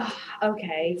that?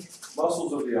 Okay,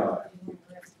 Muscles of the eye,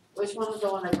 Which one is the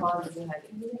one that causes the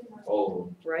headache? all of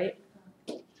them. right?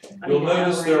 You'll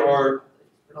notice there are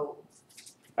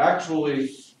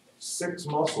actually 6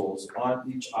 muscles on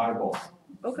each eyeball.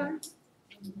 Okay. And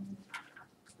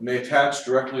they attach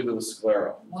directly to the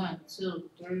sclera. 1, 2,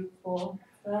 3, 4,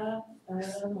 5.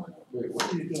 Wait,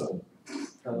 what are you doing?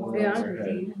 Kind of Yeah, around I'm your head.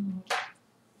 confused.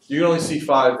 You can only see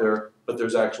 5 there, but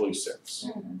there's actually 6.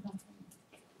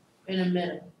 In the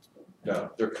middle.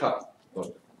 No, they're cut.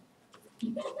 Look.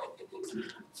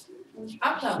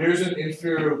 I'm talking. Here's an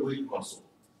inferior oblique muscle.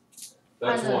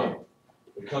 That's I know. one.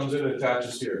 It comes in and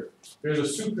attaches here. Here's a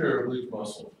superior oblique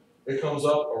muscle. It comes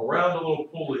up around a little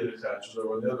pulley and attaches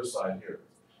over on the other side here.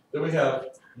 Then we have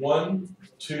 1,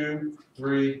 2,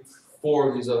 3, 4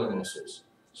 of these other muscles.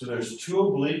 So there's 2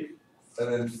 oblique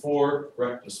and then 4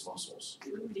 rectus muscles.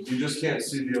 You just can't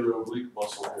see the other oblique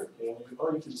muscle here.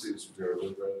 Oh, you can see the superior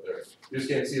oblique right there. You just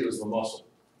can't see it as the muscle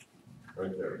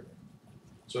right there.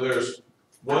 So there's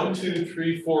 1, 2,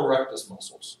 3, 4 rectus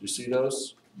muscles. You see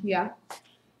those? Yeah.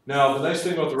 Now, the nice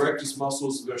thing about the rectus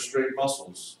muscles is they're straight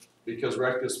muscles because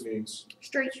rectus means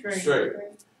Straight. straight.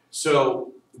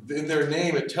 So in their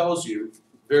name, it tells you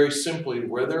very simply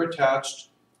where they're attached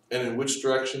and in which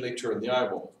direction they turn the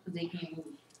eyeball. They can't move.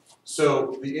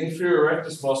 So the inferior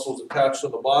rectus muscle is attached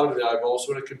on the bottom of the eyeball,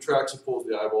 so when it contracts, it pulls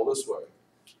the eyeball this way.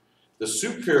 The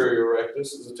superior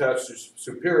rectus is attached to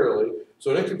superiorly,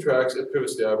 so when it contracts, it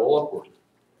pivots the eyeball upward,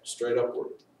 straight upward.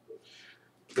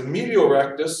 The medial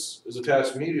rectus is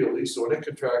attached medially, so when it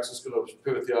contracts, it's going to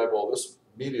pivot the eyeball this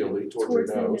medially towards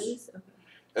your nose. Okay.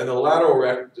 And the lateral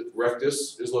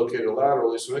rectus is located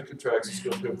laterally, so when it contracts, it's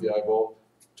going to pivot the eyeball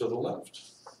to the left.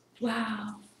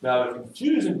 Wow. Now, the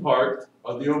confusing part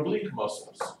are the oblique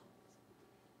muscles.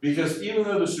 Because even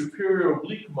though the superior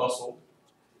oblique muscle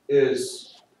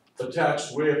is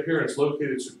attached way up here and it's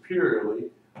located superiorly,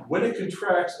 when it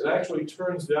contracts, it actually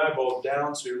turns the eyeball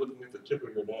down so you're looking at the tip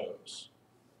of your nose.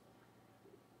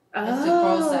 That's the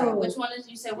cross side. Oh. Which one is,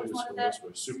 you said, which one is that? This way,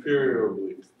 superior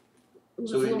oblique. Ooh,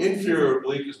 So that's a the little inferior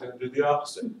oblique is going to do the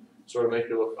opposite, sort of make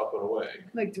you look up and away. confusing.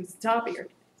 Like towards the top of your,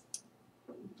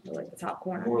 or like the top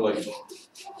corner. More like,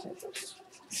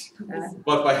 That.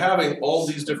 but by having all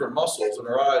these different muscles in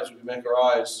our eyes, we can make our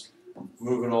eyes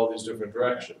move in all these different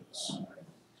directions.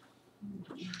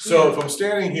 So if I'm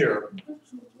standing here,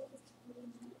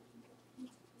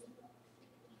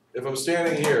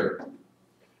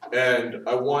 and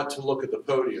I want to look at the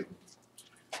podium,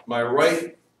 my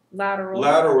right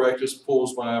lateral rectus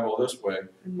pulls my eyeball this way.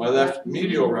 My left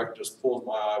medial rectus pulls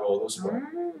my eyeball this way.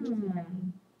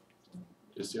 Mm,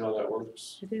 You see how that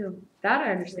works? I do. That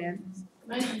I understand.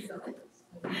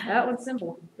 That one's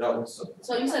simple. That one's simple.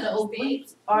 So you said the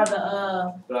obliques are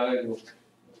the, Diagonal.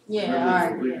 yeah,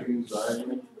 alright. Oblique means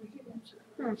diagonal.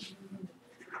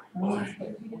 Why?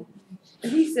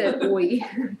 He said, "Oi."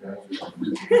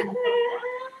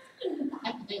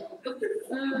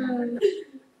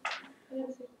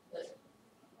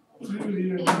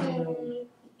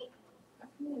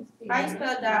 How you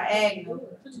spell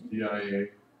diagonal? DIA.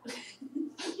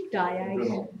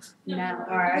 Diagonal. Now.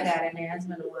 Alright, I got it now, it's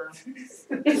been a while.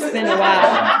 It's been a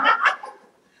while.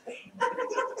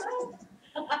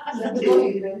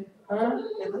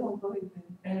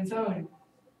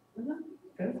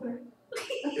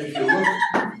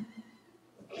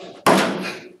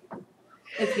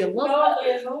 If you look, If you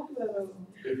look,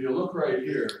 if you look right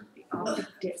here, the optic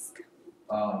disc.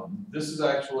 this is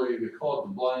actually, they call it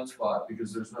the blind spot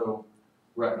because there's no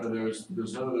retina,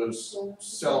 there's none of those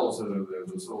cells that are there,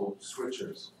 those little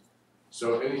switches.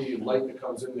 So any light that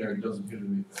comes in there doesn't hit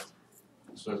anything.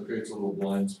 So it creates a little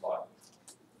blind spot.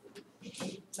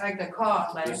 Like the car,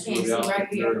 like I This can't is see where the right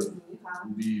optic here.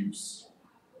 nerve leaves.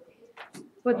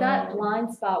 But that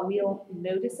blind spot, we don't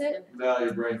notice it. Now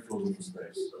your brain fills in the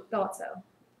space. Thought so.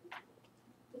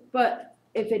 But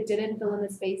if it didn't fill in the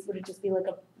space, would it just be like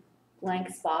a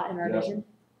blank spot in our Yeah. vision?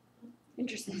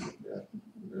 Interesting.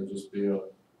 It'll just be a,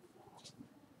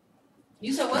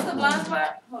 You said what's the blind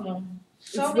spot? Hold on.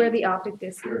 Show It's me. where the optic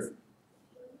disc is. here.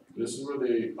 This is where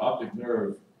the optic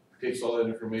nerve takes all that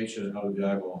information out of the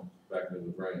eyeball back into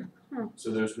the brain. Hmm.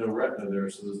 So there's no retina there,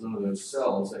 so there's none of those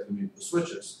cells that can be the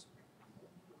switches.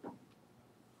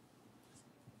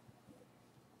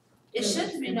 It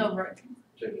shouldn't be no break.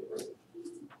 Take it, right?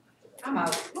 I'm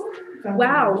out.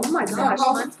 Wow, oh my gosh,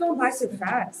 time's going by so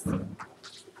fast.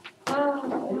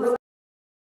 Or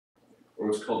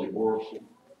it's called the oracle.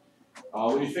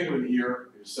 When you think of an ear,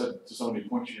 you said to somebody,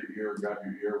 point to your ear, grab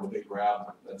your ear. When they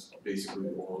grab, that's basically the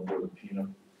oracle or the pinna.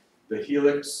 The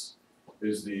helix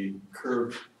is the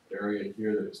curved area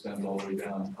here that extends all the way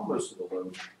down, almost to the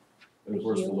lobe. And of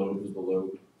course, the lobe is the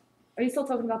lobe. Are you still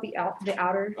talking about the outer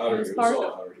Outer ear, this part? all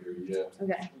outer ear, yeah.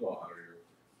 Okay. It's all outer ear.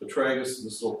 The tragus,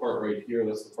 this little part right here,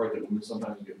 that's the part that we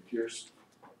sometimes get pierced.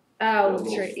 That Oh, little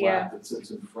straight, flap yeah. that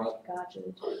sits in front. Gotcha.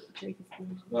 The trach is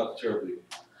Not terribly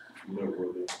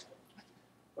noteworthy.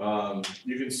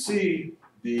 You can see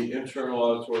the internal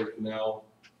auditory canal,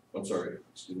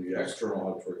 the external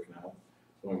auditory canal,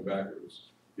 going backwards.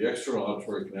 The external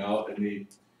auditory canal and the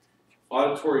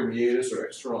auditory meatus or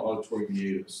external auditory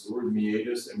meatus. The word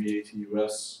meatus,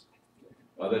 M-E-A-T-U-S,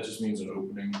 that just means an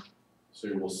opening. So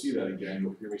we'll see that again,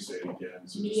 you'll hear me say it again.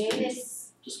 So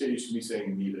just get used to me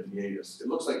saying meatus. It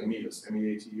looks like meatus,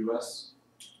 M-E-A-T-U-S.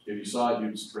 If you saw it,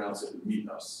 you'd just pronounce it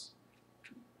meatus.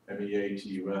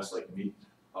 meatus, like meat.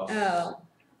 Oh.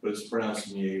 But it's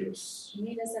pronounced meatus.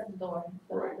 Meet us at the door,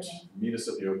 the Right. opening. Meet us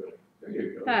at the opening. There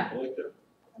you go. Huh. I like that.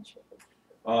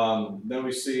 Then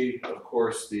we see, of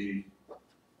course, the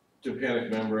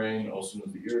tympanic membrane, also known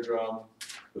as the eardrum,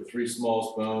 the three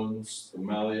smallest bones, the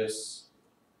malleus,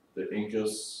 the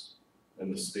incus,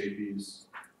 and the stapes,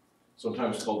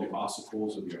 sometimes called the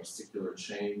ossicles or the ossicular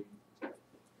chain.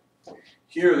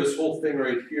 Here, this whole thing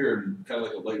right here, kind of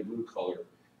like a light blue color,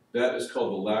 that is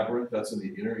called the labyrinth. That's in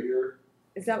the inner ear.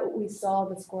 Is that what we saw,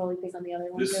 the squirrely thing on the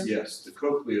other one too? This, yes, the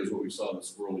cochlea is what we saw in the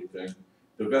swirly thing.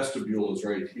 The vestibule is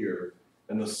right here.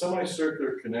 And the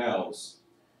semicircular canals,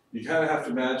 you kind of have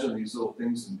to imagine these little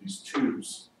things in these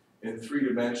tubes in 3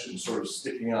 dimensions, sort of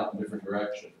sticking out in different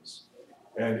directions.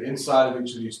 And inside of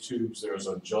each of these tubes, there's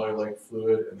a jelly-like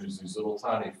fluid, and there's these little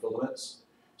tiny filaments.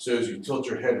 So as you tilt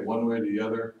your head one way to the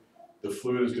other, the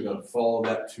fluid is going to follow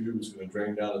that tube, it's going to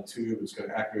drain down the tube, it's going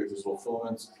to activate these little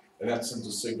filaments, and that sends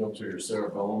a signal to your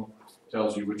cerebellum,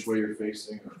 tells you which way you're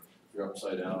facing, or if you're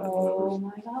upside down, or Oh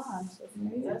whatever. my gosh, that's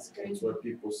crazy. That's That's crazy. what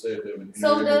people say if they have an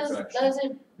So inner does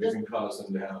infection. it, It can cause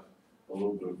them to have a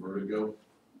little bit of vertigo.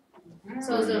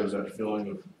 so is Vertigo it, is that feeling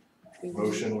of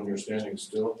motion when you're standing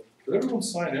still. Did everyone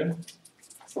sign in?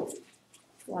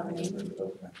 Lovely.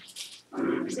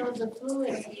 Okay. so is the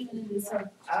fluid even itself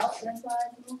out, that's why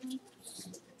it's moving?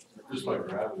 Just by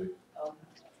gravity. Oh.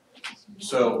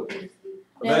 So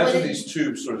Now, imagine what these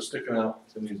tubes sort of sticking out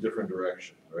in these different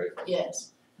directions, right?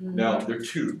 Yes. Now, they're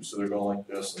tubes, so they're going like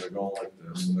this, and they're going like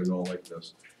this, and they're going like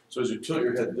this. So as you tilt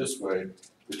your head this way,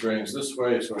 it drains this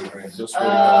way, so it drains this way.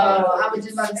 I was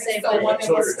just about to say, So but one it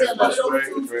Tilt was your still head a this little, way,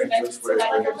 it drains this way, it like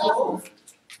a drains this level. way.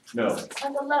 No, like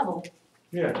a level,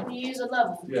 yeah, you use a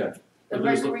level, yeah. the But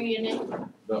there's mercury in it,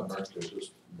 not mercury,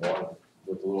 just water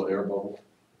with a little air bubble.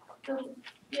 yeah,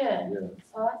 Yeah.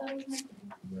 oh, I thought it was mercury,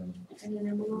 Yeah. and then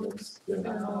it moves. Yeah.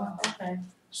 Oh, okay.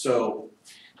 So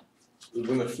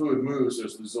when the fluid moves,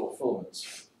 there's these little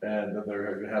filaments, and then they're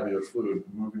going to have either fluid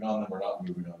moving on them or not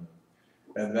moving on them.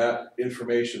 And that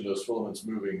information, those filaments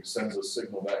moving, sends a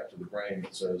signal back to the brain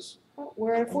that says, Oh,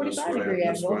 we're at a I'm this 45 way, degree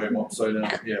I'm this way, I'm angle. upside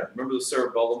down. Yeah, remember the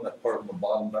cerebellum, that part of the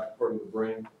bottom back part of the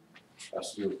brain?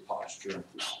 Has to do with posture.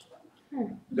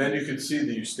 Then you can see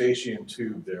the eustachian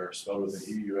tube there, spelled with an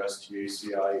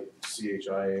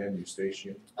E-U-S-T-A-C-I-C-H-I-A-N,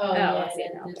 eustachian. Oh, I yeah, see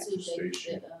it now, the okay. two,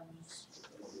 Station.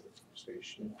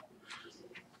 Eustachian.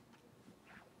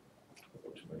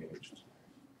 Too many H's.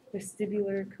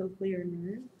 Vestibular cochlear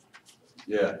nerve.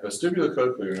 Yeah, vestibular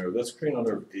cochlear nerve, that's cranial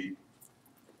nerve 8,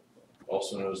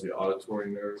 also known as the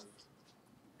auditory nerve.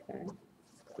 Okay.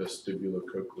 Vestibular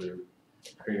cochlear,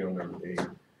 cranial nerve 8.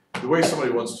 The way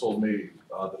somebody once told me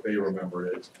that they remembered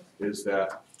it is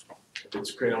that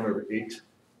it's cranial nerve 8,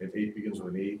 and 8 begins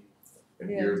with an E, and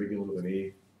ear begins with an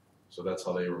E. So that's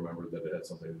how they remembered that it had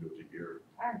something to do with the ear.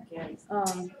 I guess.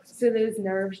 So those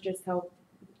nerves just help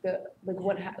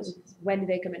when do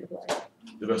they come into play?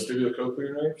 The vestibular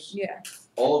cochlear nerves, Yeah,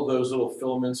 all of those little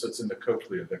filaments that's in the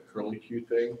cochlea, that curlicue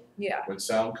thing, yeah. when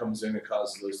sound comes in, it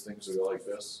causes those things to go like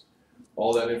this.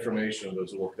 All that information,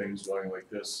 those little things going like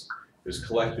this, is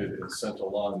collected and sent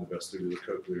along the vestibular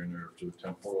cochlear nerve to the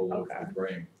temporal lobe of the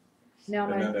brain. Now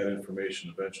And my then that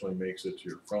information eventually makes it to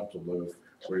your frontal lobe,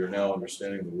 where you're now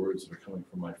understanding the words that are coming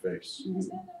from my face.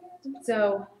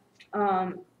 so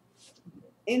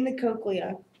in the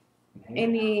cochlea,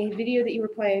 in the video that you were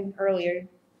playing earlier,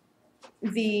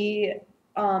 the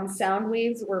sound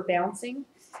waves were bouncing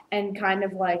and kind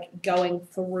of like going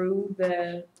through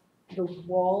the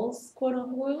walls, quote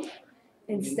unquote,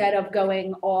 instead of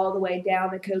going all the way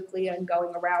down the cochlea and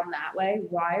going around that way.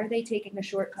 Why are they taking a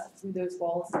shortcut through those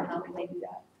walls, and how can they do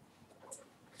that?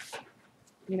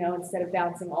 You know, instead of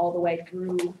bouncing all the way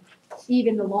through,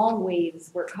 even the long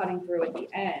waves were cutting through at the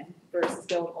end versus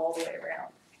going all the way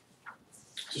around.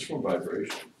 Just from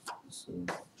vibration. So,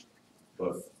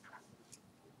 but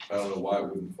I don't know why it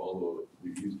wouldn't follow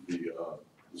the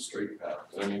straight path.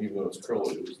 I mean, even though it's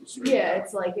curly, it was the straight Yeah, path.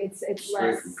 it's like it's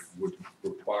Straight less. would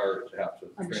require it to have to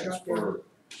Obstructed. transfer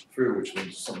through, which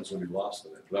means something's gonna be lost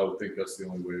in it. But I would think that's the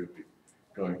only way it would be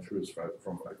going through is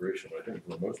from vibration. But I think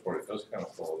for the most part, it does kind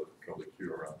of follow the curly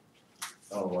cue around.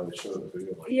 I don't know why they showed the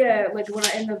video like that. Yeah, like when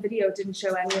in the video it didn't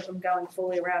show any of them going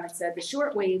fully around. It said the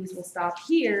short waves will stop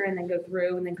here and then go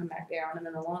through and then come back down, and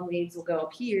then the long waves will go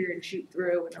up here and shoot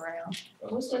through and around.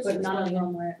 What's this? But none of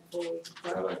them went fully.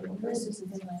 I don't know. What's this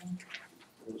explaining?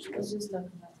 What's this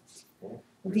talking about?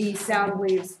 The sound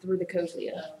waves through the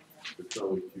cochlea. The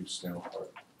curly cue snail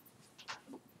part.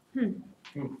 Mm.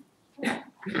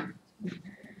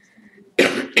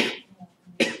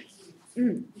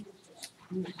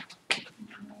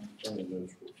 Only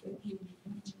those will change.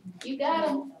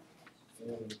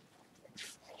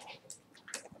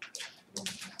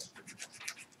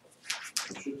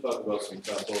 talk about some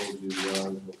pathology of the eyes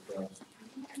real fast.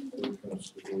 What kind of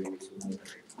stability is in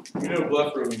there? You know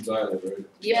blepharome's eyelid, right?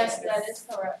 Yes, that is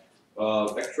correct.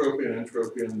 Ectropion and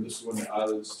entropion, this is when the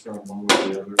eyelids turn one way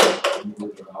or the other,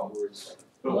 inwards or outwards.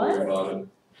 Don't worry about it.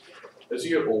 As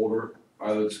you get older,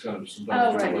 eyelids kind of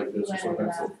sometimes Oh, turn right. like this, or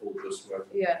sometimes they'll fold this way.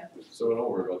 Yeah. So don't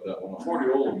worry about that one. A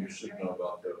hordeolum you should know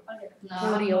about though. No,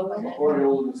 Hordeolum? A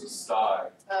hordeolum is a sty.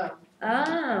 Oh.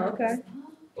 Ah, okay.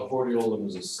 A hordeolum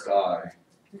is a sty.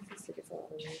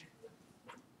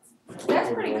 That's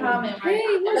pretty common, right?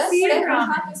 Hey, look, That's Peter. pretty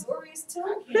common. Oris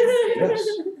too? Yes,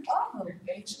 Oh,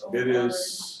 H-O-R. it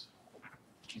is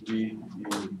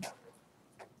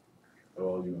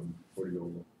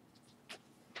hordeolum.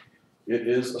 It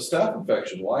is a staph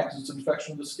infection. Why? Because it's an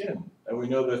infection of the skin. And we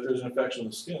know that if there's an infection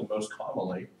of the skin, most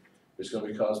commonly, it's going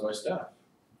to be caused by staph.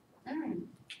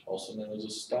 Also known as a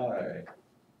sty.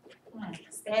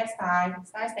 Stab, stab.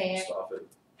 Stop it. Stop it.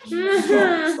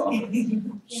 Stop it.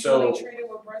 Can So, you treat it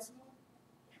with breast milk?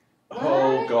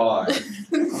 oh God.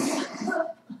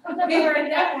 I've never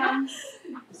heard that one.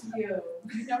 Yo,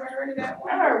 you never heard of that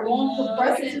one? I heard warm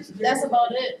compression. That's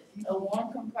about it. A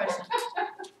warm compression.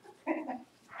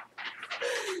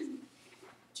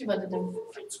 What you about to do?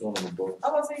 What's going on with both? I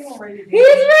was saying you were ready to do He's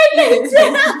ready to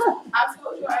I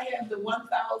told you I have the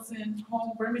 1,000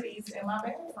 home remedies in my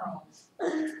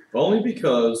bathroom. Only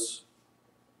because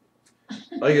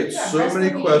I get Yeah, so breast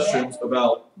many milk, questions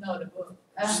about No, the book.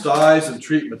 styes and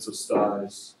treatments of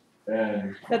styes.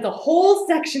 And That's a whole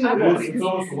section of the book. it's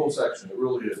almost the whole section, it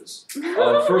really is.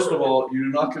 First of all, you do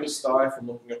not get a sty from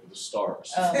looking up at the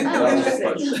stars. Oh, That was the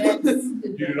interesting. question.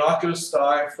 You do not get a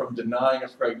sty from denying a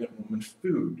pregnant woman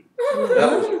food.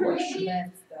 That was the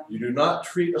question. You do not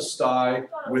treat a sty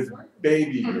with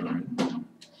baby urine.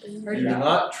 You do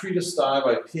not treat a sty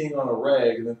by peeing on a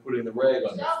rag and then putting the rag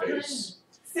on your face.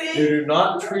 You See? do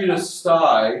not treat a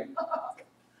sty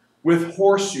with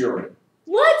horse urine.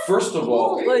 What? First of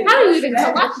all, How do you even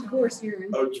collect horse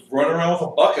urine? just run around with a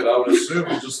bucket, I would assume,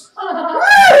 and just,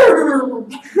 Oh,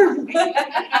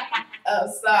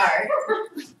 sorry.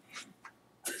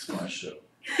 it's my show.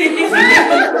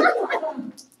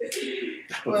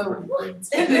 Well,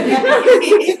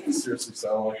 Seriously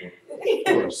sound like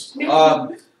a horse.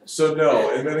 So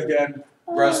no, and then again,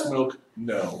 breast milk,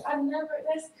 no. I never,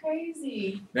 that's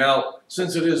crazy. Now,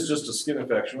 since it is just a skin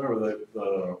infection, remember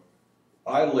the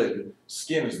eyelid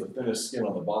skin is the thinnest skin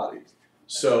on the body.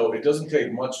 So it doesn't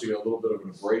take much to get a little bit of an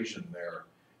abrasion there.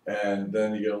 And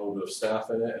then you get a little bit of staph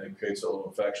in it and it creates a little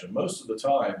infection. Most of the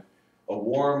time, a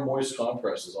warm, moist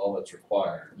compress is all that's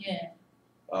required. Yeah.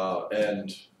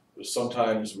 And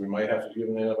sometimes we might have to give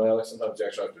an antibiotic, sometimes you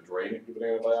actually have to drain it and give an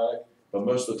antibiotic, but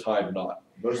most of the time not.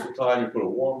 Most of the time you put a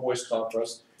warm, moist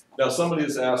compress. Now somebody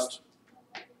has asked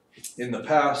in the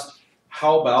past,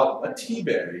 how about a tea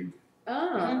bag?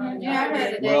 Oh. Yeah, I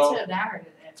heard of that Well- too. I heard of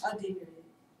that. I did hear it.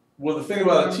 Well, the thing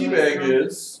about a tea bag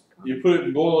is, you put it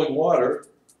in boiling water,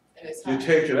 And it's you hot.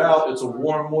 take it out, it's a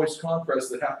warm, moist compress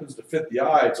that happens to fit the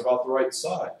eye, it's about the right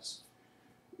size.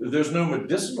 There's no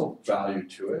medicinal value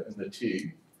to it in the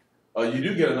tea. You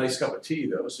do get a nice cup of tea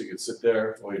though, so you can sit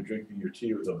there while you're drinking your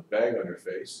tea with a bag on your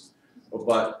face.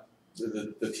 But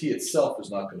the tea itself is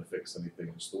not gonna fix anything,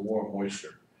 it's the warm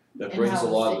moisture that And brings how a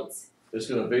lot it of, fits it's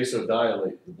gonna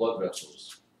vasodilate the blood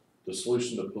vessels. The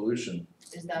solution to pollution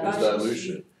is is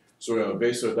dilution. So we're gonna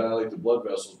vasodilate the blood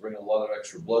vessels, bring a lot of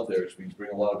extra blood there, which means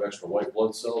bring a lot of extra white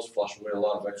blood cells, flush away a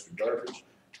lot of extra garbage,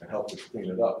 and help to clean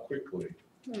it up quickly.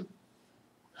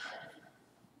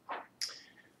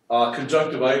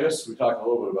 Conjunctivitis, we talked a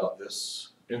little bit about this.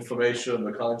 Inflammation of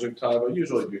the conjunctiva,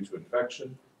 usually due to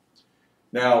infection.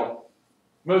 Now,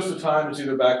 most of the time it's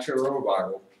either bacterial or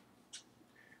viral.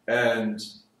 And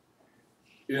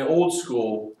in old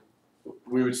school,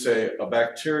 we would say a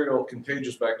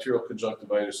contagious bacterial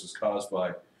conjunctivitis is caused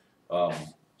by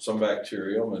some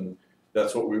bacterium, and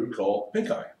that's what we would call pink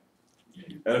eye.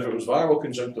 And if it was viral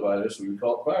conjunctivitis, we would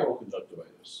call it viral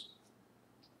conjunctivitis.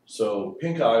 So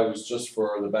pink eye was just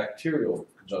for the bacterial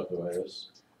conjunctivitis.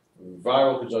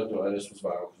 Viral conjunctivitis was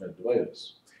viral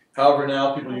conjunctivitis. However,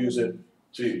 now people use it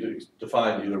to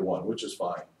define either one, which is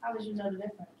fine. How would you know the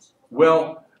difference?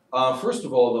 Well, first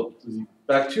of all, the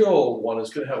bacterial one is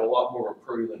going to have a lot more of a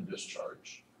purulent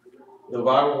discharge. The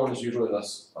viral one is usually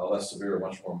less severe,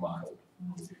 much more mild.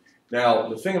 Now,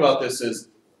 the thing about this is,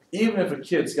 even if a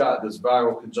kid's got this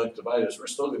viral conjunctivitis, we're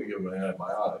still going to give them an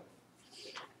antibiotic.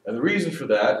 And the reason for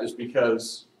that is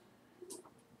because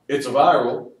it's a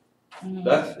viral.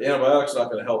 That antibiotic's not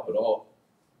going to help at all.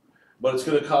 But it's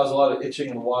going to cause a lot of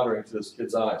itching and watering to this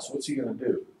kid's eyes. So what's he going to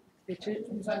do? Bitch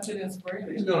it. Touch it and spray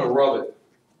He's it. going to rub it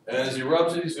And as he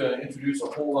rubs it, he's going to introduce a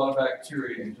whole lot of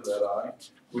bacteria into that eye,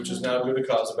 which is now going to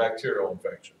cause a bacterial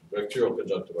infection, bacterial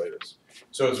conjunctivitis.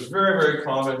 So it's very, very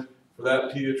common for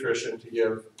that pediatrician to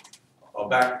give an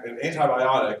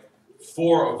antibiotic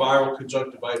for a viral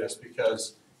conjunctivitis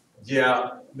because,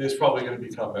 yeah, it's probably going to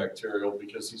become bacterial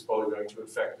because he's probably going to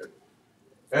infect it.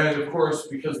 And of course,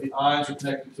 because the eyes are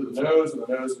connected to the nose and the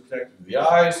nose is connected to the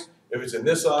eyes, if it's in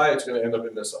this eye, it's going to end up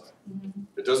in this eye.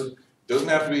 It doesn't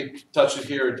have to be touch it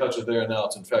here and touch it there and now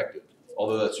it's infected,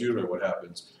 although that's usually what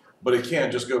happens. But it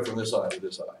can just go from this eye to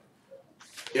this eye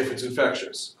if it's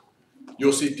infectious.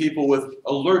 You'll see people with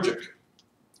allergic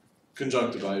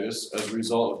conjunctivitis as a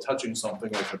result of touching something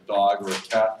like a dog or a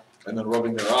cat and then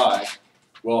rubbing their eye.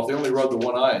 Well, if they only rub the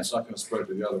one eye, it's not going to spread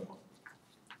to the other one.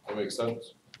 That makes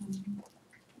sense?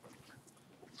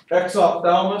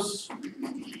 Exophthalmos,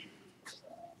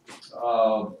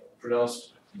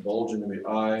 pronounced bulging in the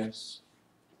eyes.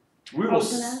 We will,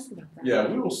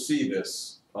 we will see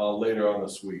this later on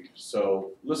this week.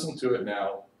 So listen to it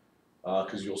now,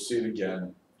 because you'll see it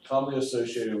again. Commonly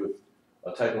associated with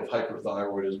a type of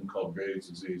hyperthyroidism called Graves'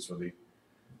 disease, where the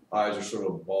eyes are sort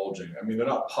of bulging. I mean, they're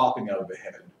not popping out of the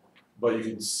head, but you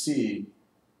can see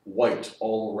white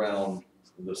all around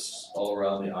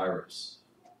the iris.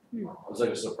 It's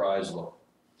like a surprise look.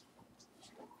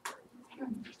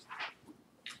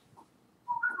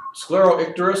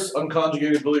 Scleroicterus,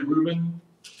 unconjugated bilirubin,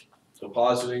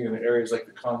 depositing in areas like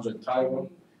the conjunctiva,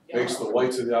 makes the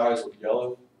whites of the eyes look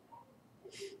yellow.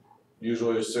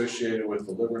 Usually associated with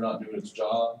the liver not doing its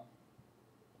job.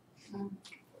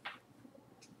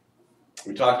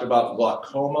 We talked about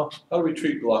glaucoma. How do we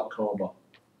treat glaucoma?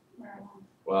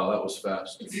 Wow, that was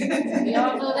fast. We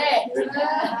all know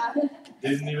that.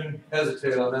 Didn't even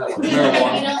hesitate on that one. We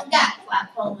Marijuana. don't got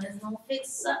glaucoma, it's gonna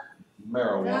fix up.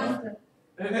 Marijuana.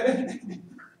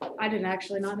 I didn't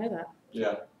actually not know that.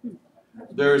 Yeah.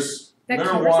 There's That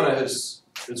marijuana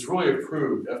it's really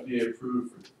approved, FDA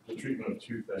approved for the treatment of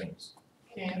two things.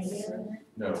 Cancer.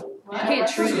 No. You can't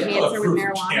treat Yeah. cancer with Approved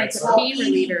marijuana. It's a cancer. pain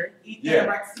reliever.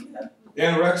 Yeah.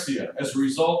 Anorexia as a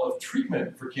result of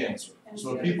treatment for cancer.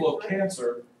 So when people have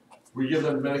cancer, we give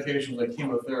them medications like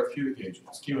chemotherapeutic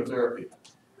agents, chemotherapy.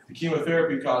 The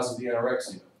chemotherapy causes the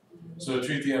anorexia. So to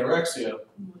treat the anorexia,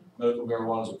 medical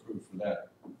marijuana is approved for that.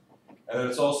 And then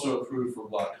it's also approved for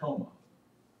glaucoma.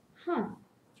 Huh.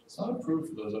 It's not approved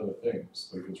for those other things,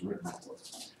 like it's written for.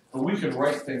 But we can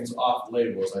write things off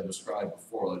label, as I described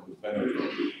before, like with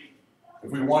Benadryl.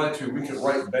 If we wanted to, we could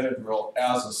write Benadryl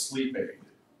as a sleep aid,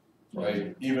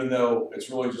 right? Even though it's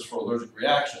really just for allergic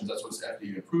reactions, that's what it's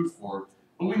FDA approved for.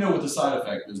 But we know what the side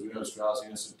effect is. We know it's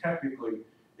drowsiness, so technically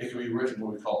it can be written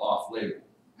what we call off-label.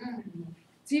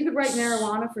 So you could write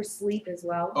marijuana for sleep as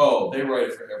well? Oh, they write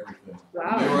it for everything.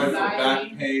 Wow. They write it for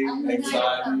back pain,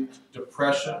 anxiety,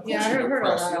 depression. Of course Yeah, you're I've heard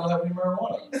of depressed. that. You don't have any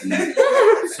marijuana.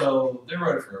 So they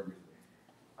write it for everything.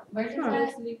 Where's your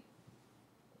sleep?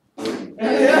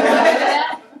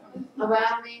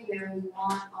 Around me, there is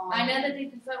one on. I know that they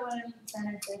can put one in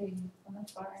Center City, on the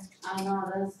far. I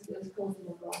know, that's close to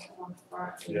the block on the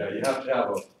front. Yeah, you have to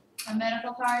have A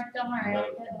medical card, don't worry,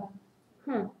 I'll get one.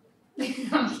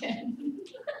 I'm kidding.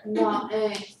 No,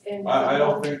 and. I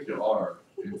don't think you are,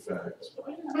 in fact.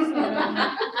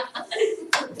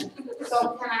 So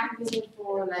can I use it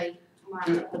for like my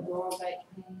lower back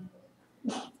pain?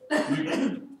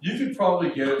 You could probably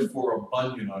get it for a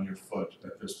bunion on your foot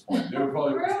at this point. They would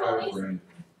probably prescribe it for anything.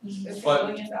 It's But- $1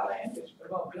 billion industry,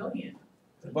 about billion.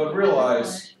 But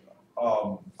realize,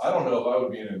 I don't know if I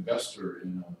would be an investor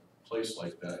in a place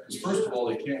like that. Because first of all,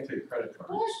 they can't take credit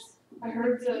cards. I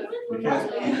heard the.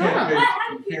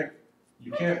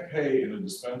 You can't pay in a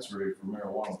dispensary for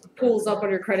marijuana with a credit Pulls card. up on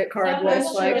your credit card That's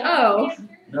list like, true. oh,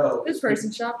 No, this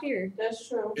person shopped here. That's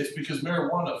true. it's because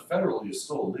marijuana federally is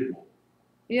still illegal.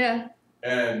 Yeah.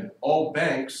 And all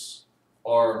banks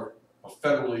are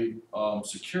federally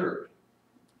secured.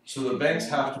 So the banks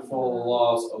have to follow the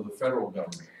laws of the federal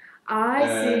government. I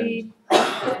And see.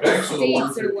 The banks are the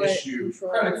ones States are that what issue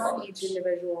credit controls each cards.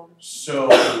 individual.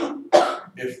 So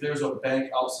if there's a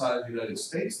bank outside of the United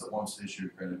States that wants to issue a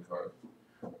credit card,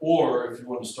 or if you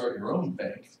want to start your own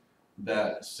bank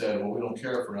that said, well, we don't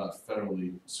care if we're not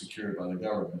federally secured by the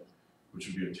government, which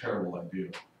would be a terrible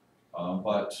idea.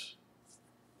 But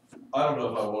I don't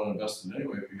know if I want to invest in it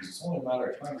anyway because it's only a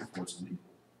matter of time before it's legal.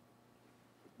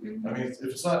 I mean, if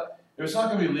it's not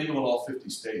going to be legal in all 50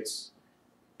 states,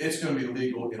 it's going to be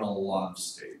legal in a lot of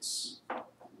states.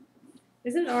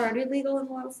 Isn't it already legal in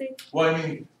a lot of states? Well, I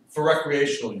mean, for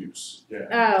recreational use,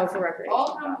 yeah. Oh, for recreation.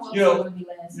 All of them will You know, go in the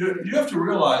last. You have to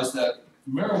realize that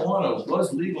marijuana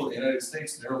was legal in the United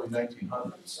States in the early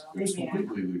 1900s. It was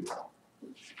completely legal.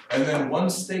 and then one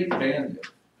state banned it.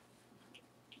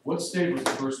 What state was the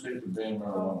first state to ban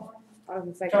marijuana? I was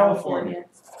gonna say California.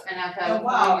 And I Oh,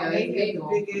 wow, California they is had the legal.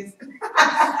 biggest.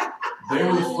 They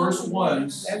were the first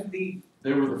ones, That's deep.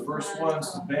 they were the first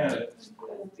ones to ban it, That's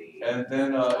deep. and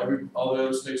then all the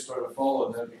other states started to follow,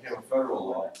 and then it became a federal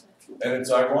law. And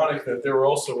it's ironic that they were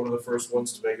also one of the first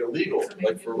ones to make it legal,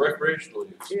 like for recreational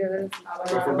use, Yeah,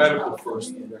 or for medical first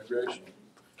and recreational.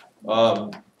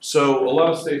 So a lot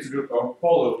of states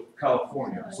follow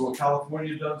California. So what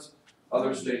California does,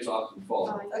 other states often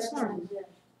follow. that's smart.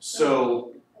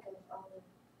 So,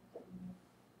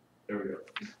 there we go.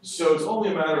 So it's only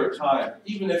a matter of time,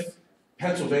 even if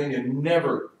Pennsylvania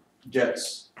never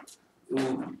gets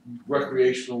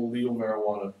recreational legal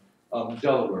marijuana,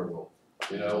 Delaware will,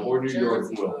 or New York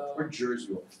Jersey will, will. or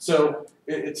Jersey will. So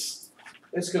it's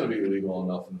gonna be legal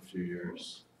enough in a few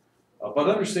years. But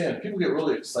understand, people get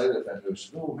really excited at that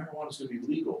notion, oh, marijuana's gonna be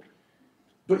legal.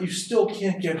 But you still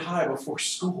can't get high before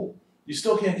school. You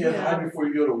still can't get high before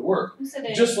you go to work. Who said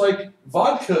that? Just like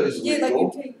vodka is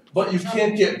legal, but you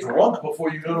can't get drunk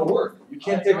before you go to work. You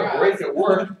can't take a break at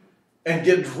work and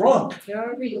get drunk. There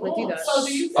are people that do that. So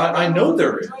do you think? I know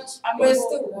there is. I But mean, it's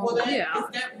still well, that, Yeah.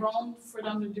 is that wrong for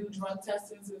them to do drug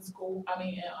testings in school,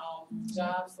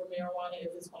 jobs for marijuana if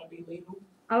it's gonna be legal?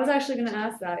 I was actually gonna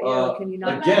ask that, can you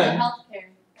not? Again, Healthcare.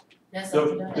 That's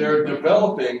something that- they're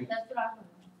developing That's what I heard.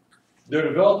 They're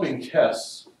developing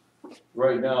tests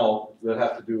right now that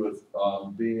have to do with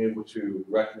being able to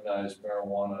recognize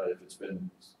marijuana if it's been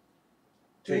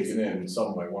taken in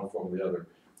some way, one form or the other,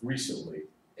 recently,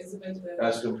 Isn't it the,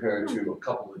 as compared to a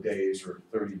couple of days or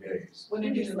 30 days. would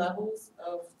it be the levels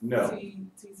of No.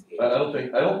 TCA?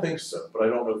 I don't think so, but I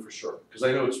don't know for sure, because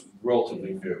I know it's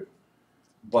relatively new.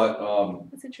 But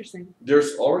That's interesting.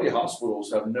 there's already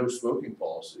hospitals have no smoking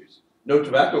policies, no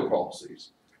tobacco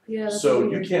policies. Yeah, that's So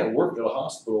weird. you can't work at a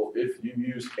hospital if you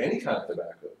use any kind of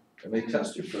tobacco, and they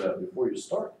test you for that before you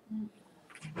start.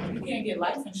 You can't get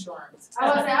life insurance. I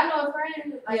was saying, I know a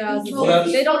friend, like, Yeah, he Well,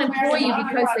 that's- they don't employ you marijuana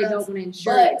because they products, don't wanna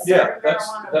insure but you. Yeah, certain that's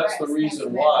marijuana that's the reps reason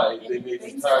and why tobacco. they make They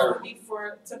entire. tell me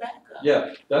for tobacco.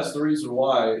 Yeah, that's the reason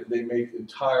why they make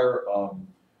entire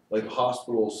like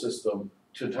hospital system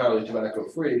to entirely tobacco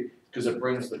free, because it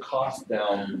brings the cost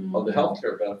down of the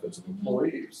healthcare benefits of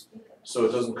employees. So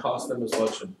it doesn't cost them as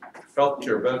much in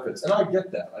healthcare benefits, and I get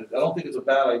that. I don't think it's a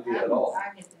bad idea at all.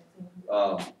 I get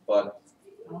that too. But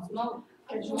Don't smoke.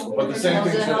 But the same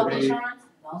thing's Good gonna health be insurance,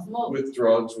 don't smoke. with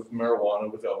drugs, with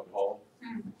marijuana, with alcohol.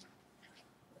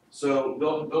 So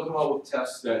they'll come out with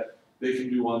tests that they can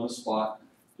do on the spot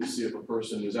to see if a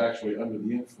person is actually under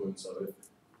the influence of it,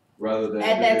 rather than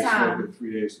At if that they time. smoked it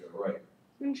 3 days ago, right?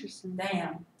 Interesting.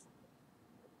 Damn.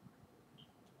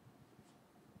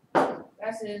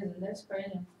 That's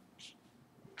crazy.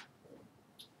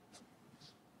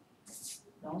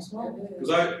 Don't smoke. Because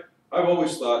I've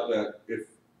always thought that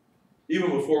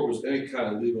even before it was any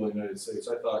kind of legal in the United States,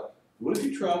 I thought, what if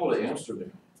you travel to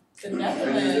Amsterdam? The And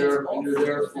Netherlands. you're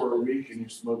there for a week and you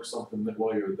smoke something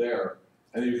while you're there,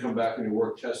 and then you come back and your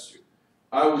work tests you.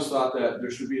 I always thought that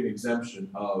there should be an exemption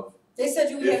of, They said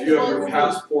you if had you to have go your over.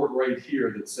 passport right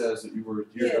here that says that you were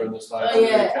here Yeah. during this time, Oh, we're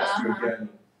gonna yeah, test you uh-huh. again,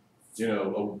 6 You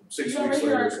weeks ever hear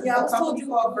later. or of something. Yeah, I was a told company you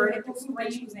called were Vertical in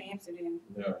Screen? Amsterdam.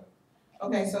 Yeah.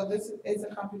 Okay, so this is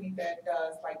a company that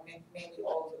does like mainly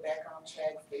all of the background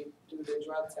checks, they do the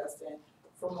drug testing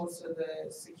for most of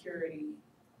the security,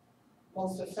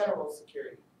 most of federal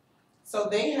security. So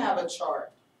they have a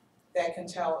chart that can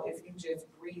tell if you just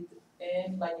breathe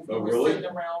in, like if Oh, you were really? sitting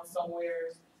around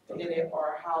somewhere, and then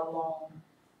or how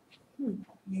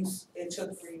long it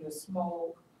took for you to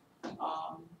smoke.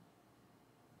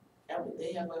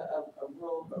 They have a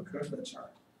real Okay. good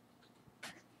chart.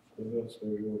 What else are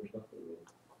we going to talk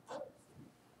about?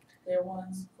 They're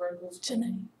ones, vertical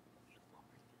screen.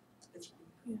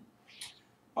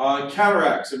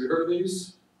 Cataracts, have you heard of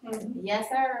these? Yes,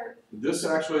 sir. This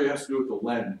actually has to do with the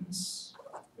lens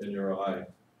in your eye.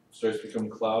 It starts to become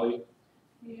cloudy.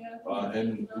 Yeah.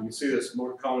 And you can see this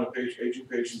more common in aging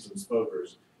patients and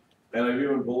smokers. And I've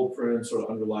even bold printed and sort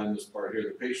of underlined this part here. The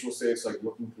patient will say it's like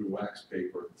looking through wax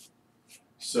paper.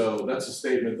 So that's a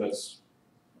statement that's,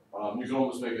 you can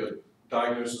almost make a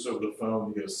diagnosis over the phone.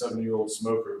 You get a 70-year-old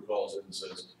smoker who calls in and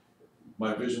says,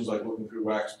 my vision's like looking through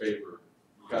wax paper.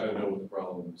 You gotta know what the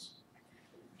problem is.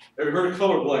 Have you heard of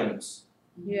color blindness?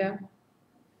 Yeah.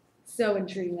 So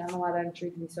intriguing. I don't know why that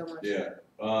intrigued me so much. Yeah.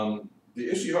 The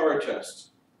Ishihara test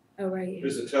Oh, right.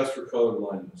 is a test for color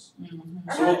blindness.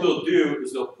 Mhm. So what they'll do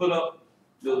is they'll put up,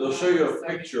 they'll show you a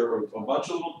picture of a bunch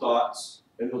of little dots,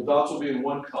 and the dots will be in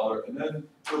one color, and then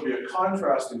there'll be a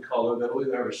contrasting color that'll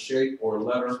either have a shape or a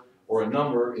letter or a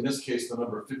number, in this case the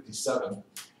number 57,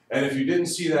 and if you didn't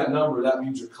see that number, that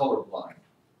means you're colorblind.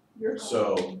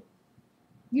 So,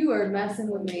 You are messing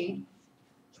with me.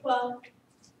 12.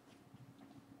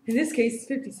 In this case,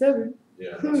 57.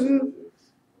 yeah. Shut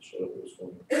up, it was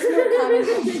funny. It's more common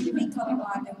for men to be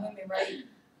colorblind than women, right?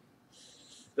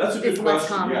 That's a good It's less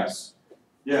question, common. yes.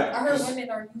 Yeah. I heard 'cause women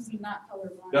are usually not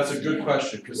colorblind. That's a good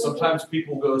question, because sometimes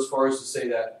people go as far as to say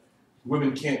that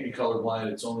women can't be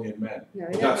colorblind, it's only in men. No,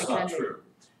 But it that's doesn't not make true.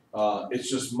 It's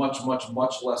just much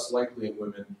less likely in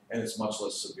women, and it's much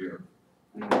less severe.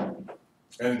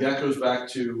 And that goes back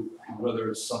to whether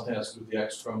it's something that's with the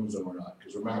X chromosome or not,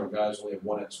 because remember, guys only have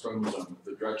one X chromosome. If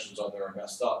the directions on there are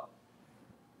messed up,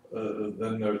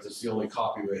 then it's the only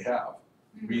copy they have,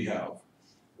 we have.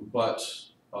 But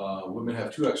women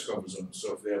have two X chromosomes,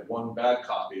 so if they have one bad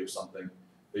copy of something,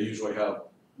 they usually have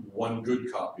one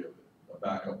good copy of it, a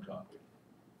backup copy.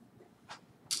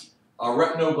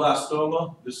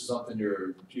 Retinoblastoma, this is something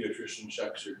your pediatrician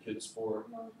checks your kids for.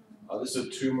 This is a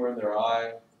tumor in their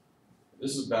eye.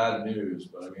 This is bad news,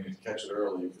 but I mean, if you catch it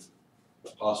early, you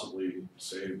could possibly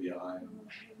save the eye.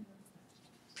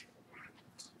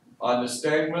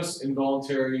 Nystagmus,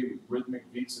 involuntary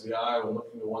rhythmic beats of the eye when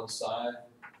looking to one side.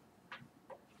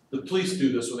 The police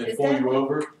do this when they Is pull that- you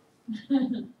over.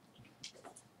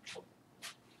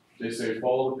 They say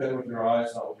follow the pen with your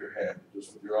eyes, not with your head,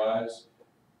 just with your eyes.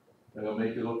 And they'll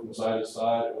make you look from side to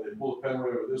side. And when they pull the pen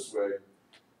right over this way,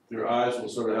 your eyes will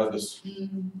sort of have this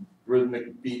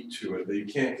rhythmic beat to it that you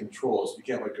can't control. So you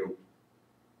can't like go,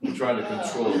 you're trying to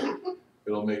control it.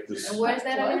 It'll make this. And where's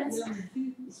that at?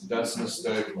 That's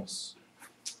nystagmus.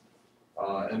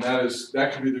 And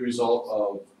that can be the result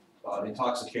of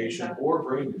intoxication or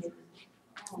brain injury.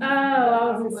 Oh,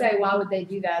 I was gonna say, why would they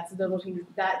do that? So they're looking,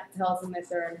 that tells them if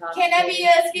they're intoxicated. Can that be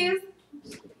your excuse?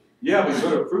 Yeah, but you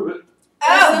gotta prove it.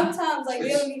 But sometimes, like, they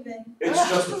don't even. It's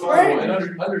justifiable,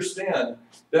 and understand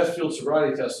that field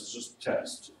sobriety test is just a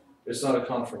test. It's not a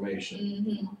confirmation.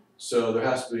 Mm-hmm. So there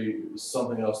has to be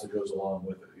something else that goes along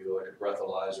with it, either like a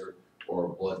breathalyzer or a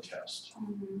blood test.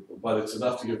 But it's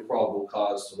enough to give probable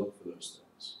cause to look for those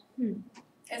things.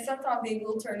 And sometimes they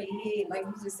will turn their head, like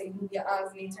you just say, move your eyes,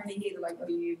 and they turn their head like, oh,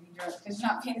 you drunk, because you're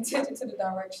not paying attention to the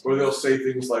direction. Or they'll say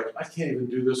things like, I can't even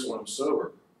do this when I'm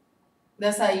sober.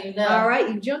 That's how you know. All right,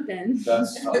 you jumped in.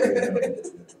 That's how they know.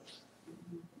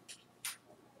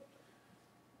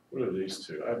 What are these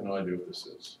two? I have no idea what this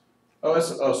is. Oh,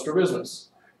 it's strabismus.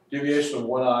 Deviation of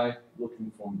one eye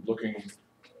looking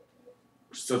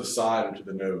to the side or to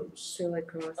the nose. So like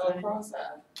cross-eyed. Oh,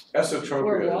 cross-eyed. Or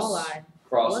Esotropia is walleye.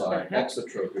 cross-eye. What the heck?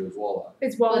 Exotropia is walleye.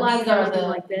 It's Well, walleye, these but are looking the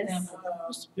like this.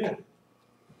 examples.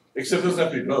 Except it doesn't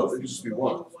have to be both. It can just be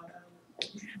one.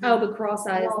 Oh, but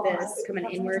cross-eye is this, coming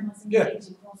inward. Yeah.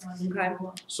 Okay.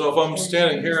 So if I'm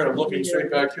standing here and I'm looking straight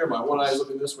back here, my one eye is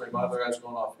looking this way, my other eye's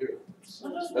going off here.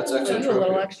 That's So you're a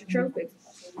little exotropia. extra-tropic.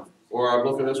 Or I'm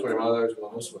looking this way, my other eye's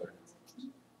going this way.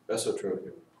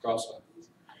 Esotropia, cross-eye.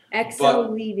 Exo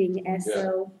But- leaving,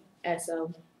 SO,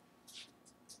 SO.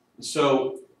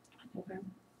 So Okay.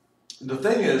 the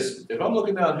thing is, if I'm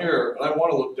looking down here and I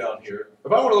want to look down here,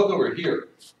 if I want to look over here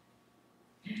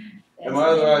and my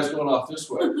other eye's going off this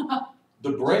way,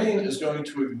 the brain is going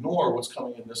to ignore what's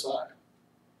coming in this eye.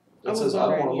 It says, I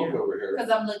don't want to look over here.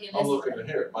 Because I'm looking this I'm looking way. at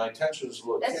here. My intention is to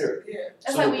look That's- here. Yeah,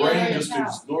 That's So like the when you're brain learning just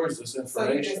how. ignores this so you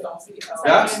information. just don't see it.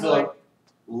 That's the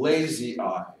lazy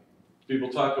eye. People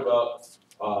talk about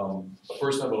a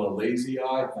person having a lazy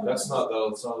eye. That's not a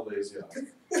lazy eye.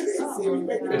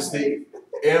 It's the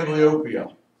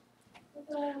amblyopia.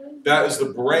 That is the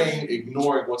brain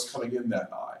ignoring what's coming in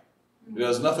that eye. It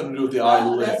has nothing to do with the Oh,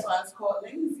 eyelid. that's why it's called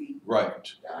lazy.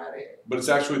 Right. Got it. But it's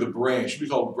actually the brain. It should be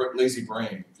called lazy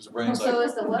brain, because the brain's So like,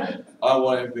 it's the what? I don't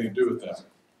want anything to do with that.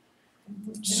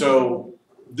 So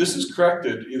this is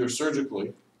corrected either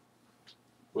surgically,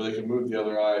 where they can move the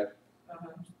other eye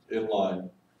in line,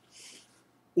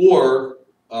 or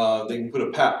they can put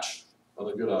a patch on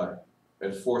the good eye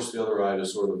and force the other eye to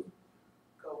sort of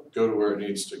go to where it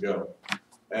needs to go.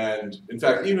 And in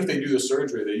fact, even if they do the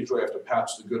surgery, they usually have to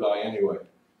patch the good eye anyway,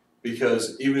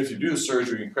 because even if you do the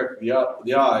surgery and correct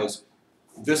the eyes,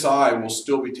 this eye will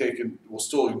still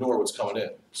ignore what's coming in.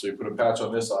 So you put a patch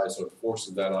on this eye, so it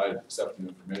forces that eye to accept the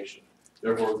information.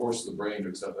 Therefore, it forces the brain to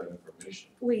accept that information.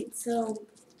 Wait, so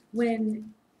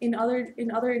when in other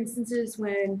instances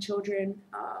when children,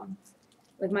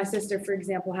 like my sister for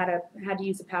example, had to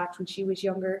use a patch when she was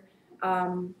younger,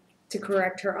 to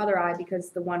correct her other eye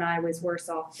because the one eye was worse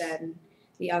off than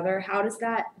the other. How does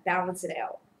that balance it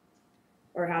out,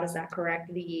 or how does that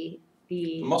correct the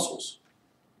The muscles.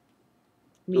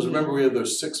 Because remember, we have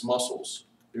those 6 muscles.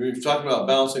 You're talking about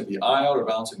balancing the eye out or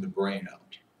balancing the brain out?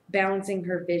 Balancing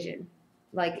her vision.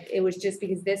 Like, it was just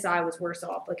because this eye was worse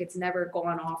off. Like, it's never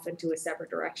gone off into a separate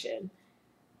direction.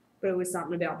 But it was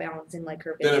something about balancing, like,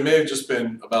 her Then vision. it may have just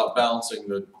been about balancing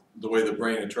the way the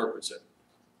brain interprets it.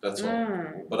 That's all.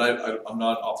 Mm, But I'm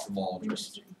not an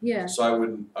ophthalmologist, yeah, so I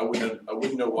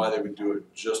wouldn't know why they would do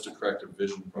it just to correct a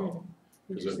vision problem.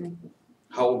 interesting.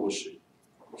 How old was she?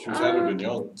 She had to have been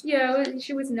young. Yeah,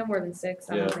 she was no more than 6,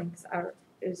 I Yeah. don't think.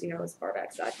 It was, as far back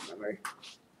as I can remember.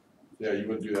 Yeah, you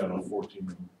wouldn't do that on a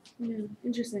 14. Yeah,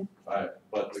 interesting.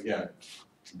 But again,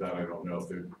 that I don't know if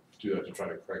they do that to try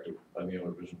to correct any other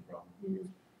vision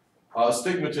problem.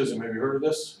 Astigmatism, have you heard of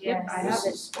this? Yep, I have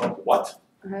it. What?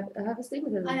 I have a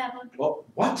stigmatism. I have one. Well,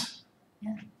 what?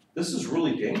 Yeah. This is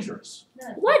really dangerous.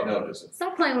 What? No, it isn't.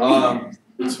 Stop playing with me.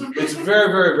 It's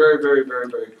very, very, very, very, very,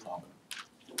 very common.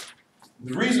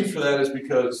 The reason for that is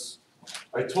because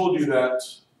I told you that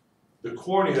the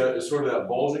cornea is sort of that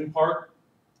bulging part,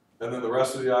 and then the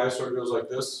rest of the eye sort of goes like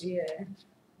this. Yeah.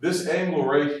 This angle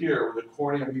right here, where the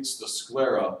cornea meets the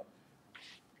sclera,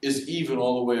 is even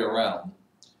all the way around.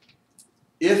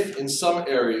 If in some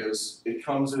areas it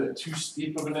comes in at too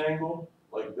steep of an angle,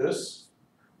 like this,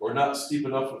 or not steep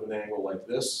enough of an angle like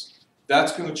this,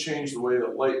 that's going to change the way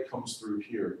that light comes through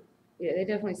here. Yeah, they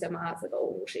definitely said my eyes like an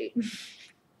oval shape.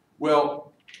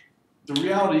 Well, the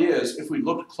reality is, if we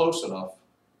looked close enough,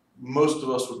 most of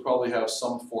us would probably have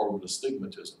some form of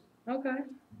astigmatism Okay.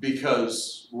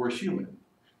 because we're human.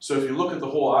 So if you look at the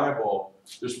whole eyeball,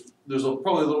 there's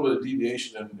probably a little bit of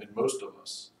deviation in most of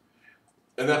us.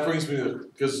 And that brings me to,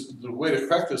 because the way to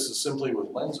correct this is simply with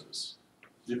lenses.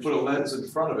 You put a lens in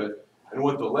front of it, and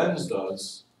what the lens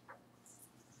does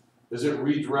is it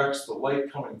redirects the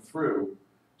light coming through.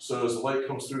 So as the light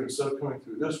comes through, instead of coming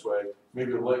through this way,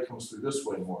 maybe the light comes through this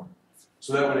way more.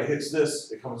 So that when it hits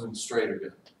this, it comes in straight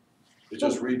again. It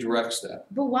just redirects that.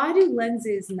 But why do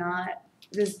lenses not,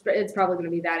 it's probably going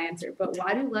to be that answer, but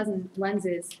why do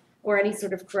lenses or any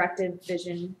sort of corrective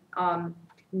vision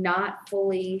not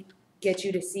fully get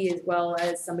you to see as well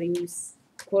as somebody who's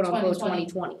quote unquote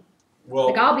 20/20? Well,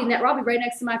 Like I'll be right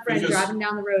next to my friend Because- driving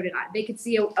down the road and they could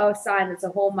see a sign that's a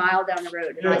whole mile down the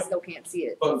road and I Yeah. still can't see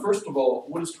it. but first of all,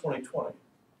 what is 20/20?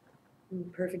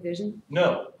 Perfect vision?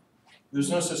 No, there's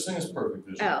no such thing as perfect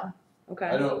vision. Oh, okay.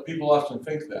 I know people often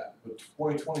think that, but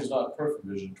 20/20 is not perfect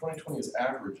vision. 20/20 is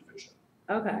average vision.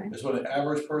 Okay. It's when an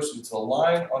average person, it's a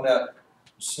line on that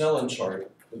Snellen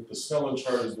chart. The Snellen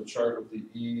chart is the chart with the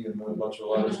E and then a bunch of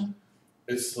letters.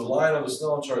 It's the line on the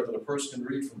Snellen chart that a person can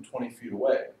read from 20 feet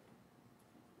away.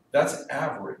 That's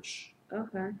average.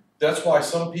 Okay. That's why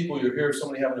some people, you hear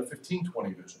somebody having a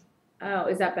 15/20 vision. Oh,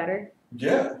 is that better?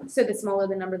 Yeah, So the smaller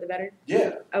the number, the better?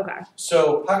 yeah. Okay.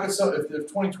 So how could if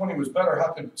 20/20 was better,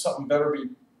 how could something be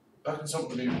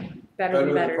better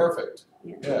than Better. perfect?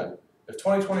 Yeah. Yeah. If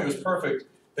 20/20 was perfect,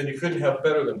 then you couldn't have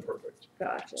better than perfect.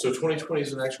 Gotcha. So 20/20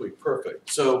 isn't actually perfect.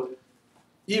 So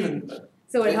even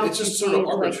So it it's helps you just see sort of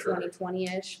like arbitrary.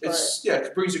 20/20-ish, but it's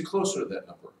it brings you closer to that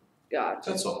number.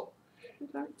 gotcha. That's all.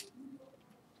 Okay.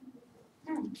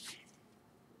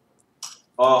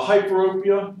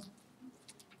 Hyperopia.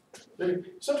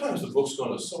 Sometimes the books go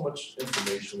into so much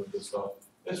information with this stuff.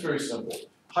 It's very simple.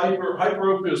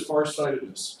 Hyperopia is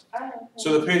farsightedness.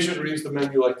 So the patient reads the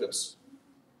menu like this.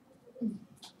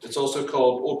 It's also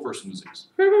called old person disease.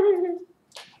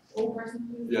 Old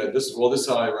person. Yeah, this is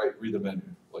how I read the menu,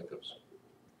 like this.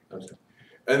 Okay.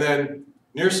 And then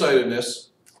nearsightedness,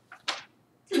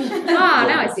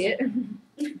 Now I see it.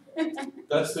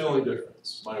 that's the only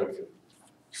difference, myopia.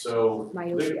 So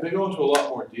Myopia. they go into a lot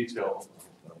more detail.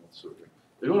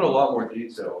 They go into a lot more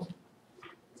detail.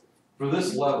 For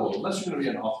this level, unless you're going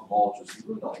to be an ophthalmologist, you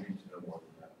really don't need to know more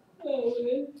than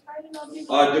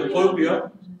that.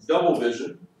 Diplopia, double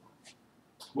vision.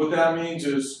 What that means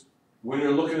is when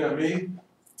you're looking at me,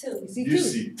 Two. you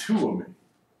see two of me.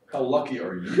 How lucky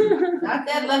are you? Not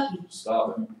that lucky.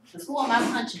 Stop it. Cause who am I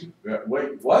punching? Yeah,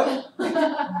 wait, what? The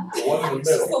one in the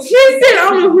middle. She said, I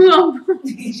don't know who I'm.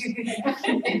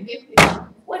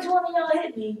 Which one of y'all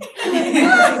hit me?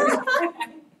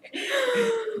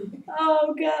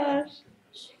 Oh gosh.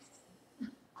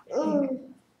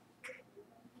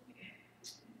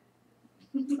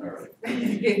 Alright.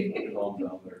 Get on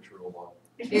down there, turtle walk.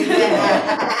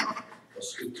 A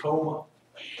scotoma.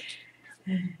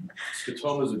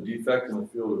 Scotoma is a defect in the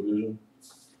field of vision.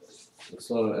 It's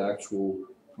not an actual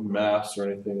mass or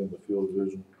anything in the field of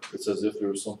vision. It's as if there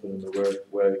was something in the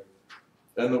way.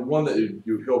 And the one that you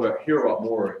hear about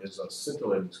more is a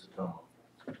scintillating scotoma.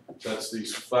 That's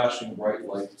these flashing bright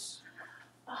lights.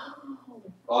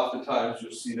 Oftentimes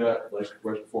you'll see that like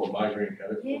right before a migraine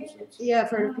headache comes in. Yeah, I've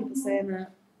heard of people saying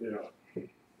that. Yeah.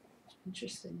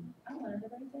 Interesting. I wanted to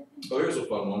write that down. Oh, here's a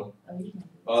fun one. Oh, you can.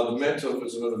 The mentum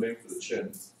is another name for the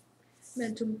chin.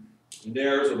 Mentum.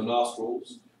 Nares are the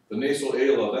nostrils. The nasal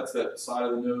ala, that's that side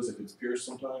of the nose that gets pierced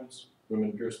sometimes.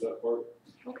 Women pierce that part.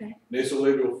 Okay.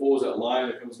 Nasolabial full is that line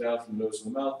that comes down from the nose to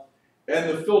the mouth. And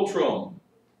the philtrum,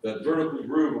 that vertical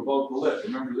groove above the lip.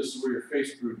 Remember, this is where your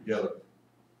face grew together.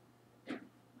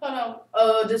 Hold on.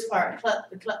 Oh, this part,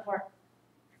 the cleft part.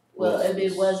 Well, if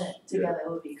it wasn't Yeah. together,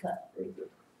 it would be cleft. Right there.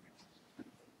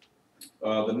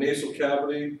 The nasal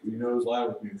cavity, we know is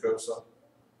lined with mucosa.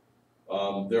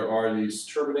 There are these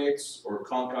turbinates or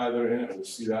conchi that are in it, and we'll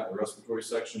see that in the respiratory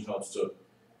section, helps to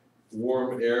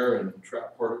warm air and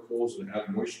trap particles and add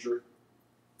moisture.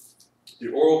 The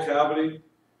oral cavity,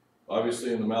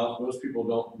 obviously in the mouth, most people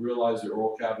don't realize the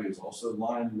oral cavity is also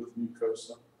lined with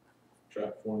mucosa,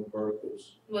 trap foreign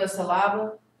particles. With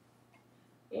saliva.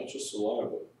 Not just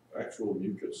saliva, actual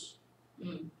mucus.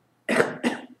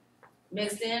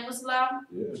 Mixed in with saliva?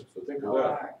 Yeah, so think of Oh, that.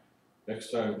 alright.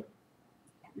 Next time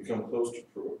you come close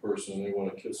to a person and they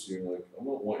want to kiss you, you're like, I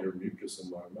don't want your mucus in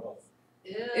my mouth.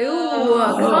 Ew,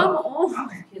 Oh. come on.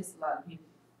 I kiss a lot of people.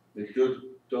 They good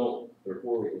don't, they're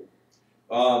horrible.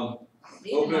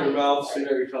 These Open your might- mouth, say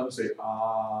that your tongue, say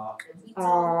ah. We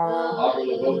Aw. Abre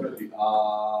la too boca, good. the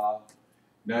ah.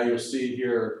 Now you'll see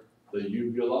here the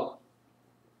uvula.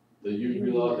 The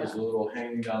uvula is a little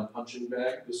hanging down punching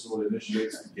bag. This is what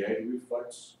initiates the gag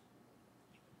reflex.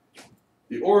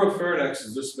 The oropharynx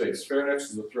is this space. Pharynx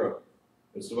is the throat.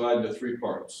 It's divided into three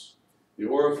parts. The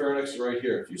oropharynx is right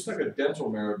here. If you stuck a dental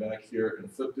mirror back here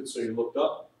and flipped it so you looked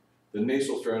up, the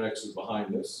nasal pharynx is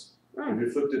behind this. If you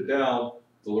flipped it down,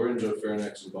 the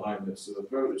laryngopharynx is behind this. So the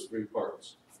throat is three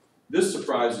parts. This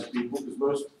surprises people because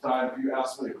most of the time if you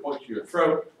ask somebody to point to your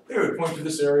throat, they would point to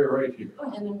this area right here.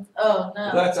 And then, oh, Well,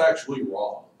 no. that's actually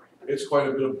wrong. It's quite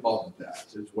a bit above that.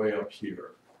 It's way up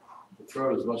here. The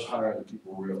throat is much higher than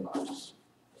people realize.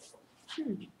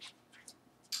 In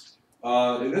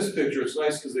this picture, it's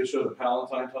nice because they show the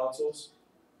palatine tonsils.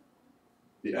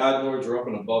 The adenoids are up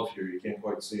and above here. You can't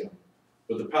quite see them.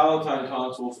 But the palatine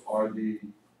tonsils are the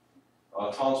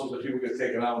tonsils that people get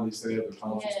taken out when they say they have their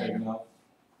tonsils Yeah. taken out.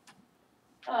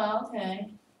 Oh,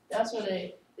 okay. That's what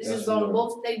they, this That's is on the-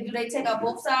 both, do they take out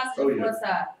both sides Oh, or yeah. one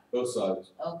side? Both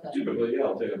sides. Okay. Typically, yeah,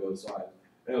 they'll take out both sides.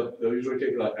 And they'll usually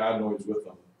take the adenoids with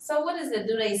them. So what is it?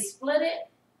 Do they split it?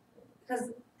 Cause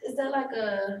is that like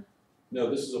a, No,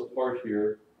 this is a part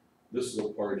here, this is a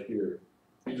part here.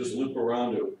 You just loop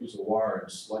around it with a piece of wire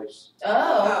and slice.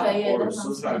 oh, okay, yeah, Or that's what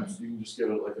I'm saying. sometimes you can just get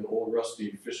like an old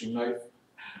rusty fishing knife,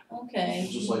 Okay,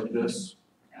 just like this.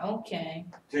 okay.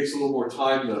 Takes a little more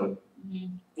time though,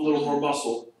 Mhm. a little more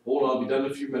muscle. Hold on, be done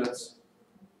in a few minutes.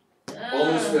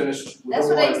 Almost Ah, finished. that's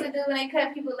what they used to do when they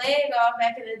cut people's leg off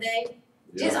back in the day.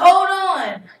 Just Yeah. hold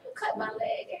on. You cut my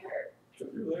leg, it hurt.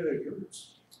 Your leg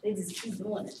hurts. They just keep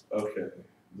doing it. Okay.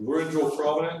 Laryngeal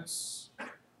prominence.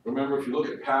 Remember, if you look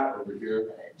at Pat over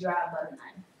here, Dry butter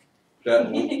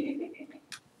that knife.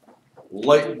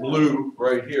 light blue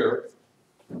right here.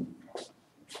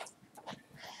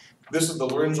 This is the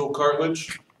laryngeal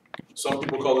cartilage. Some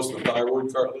people call this the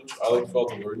thyroid cartilage. I like to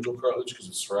call it the laryngeal cartilage because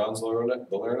it surrounds the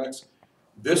larynx.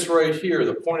 This right here,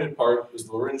 the pointed part, is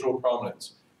the laryngeal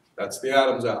prominence. That's the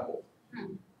Adam's apple.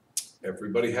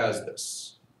 Everybody has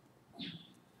this.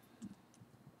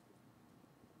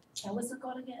 And what's it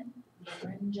called again?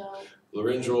 Laryngeal.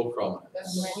 Laryngeal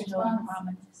prominence. Laryngeal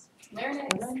prominence.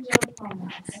 Laryngeal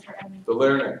prominence. The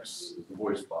larynx is the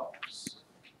voice box.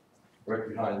 Right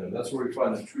behind them. That's where we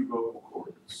find the true vocal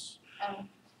cords.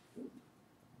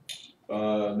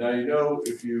 Now you know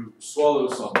if you swallow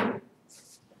something,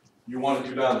 you want it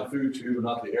to go down the food tube and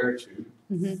not the air tube.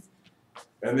 Mhm.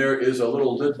 And there is a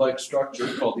little lid-like structure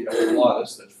called the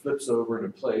epiglottis that flips over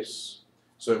into place.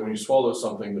 So that when you swallow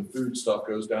something, the food stuff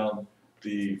goes down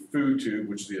the food tube,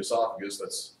 which is the esophagus,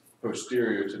 that's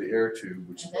posterior to the air tube,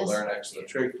 which is And the that's- larynx and the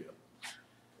trachea.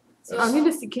 So I need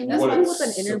to see. Can you That's What see it's what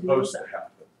an interview supposed is? to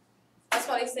happen. That's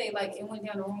why they say like it went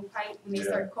down the wrong pipe when they Yeah.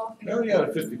 started coughing. Now you got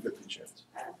a 50-50 chance.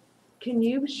 Can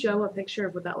you show a picture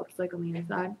of what that looks like on the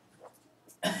inside?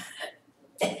 You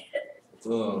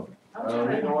know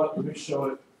what, let me show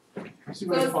it. Let's see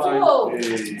if I Go can find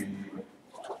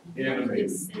through. a animated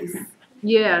view.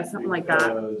 Yeah, something like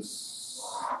that. Because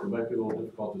it might be a little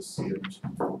difficult to see it,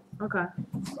 Okay.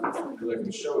 because I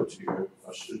can show it to you.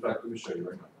 In fact, let me show you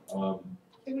right now.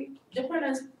 The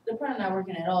printer's not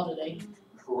working at all today.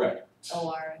 Correct. Oh,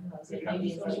 alright. I was Okay. like,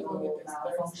 maybe it's like a little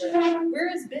malfunction.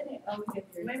 Where is Bennett? Oh, we get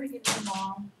here. Maybe get it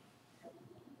tomorrow.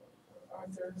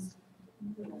 Arthur's.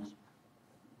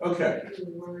 Okay,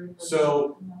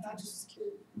 so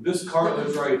this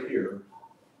cartilage right here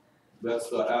That's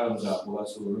the Adam's apple,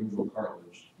 that's the laryngeal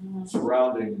cartilage. Mhm.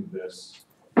 Surrounding this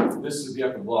is the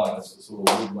epiglottis, this little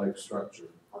wood-like structure.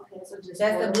 Okay, so just.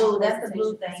 That's the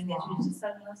blue thing that you Tomorrow. was just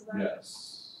telling us about?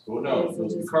 Yes. Well, no,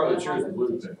 the cartilage here is the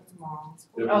blue thing.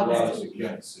 The epiglottis you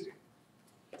can't see.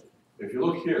 If you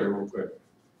look here real quick,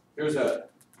 here's that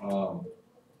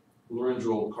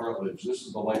laryngeal cartilage. This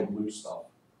is the light blue stuff.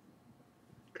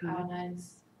 Oh,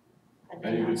 nice.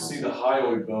 And you can see the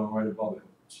hyoid bone right above it.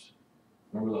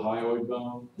 Remember the hyoid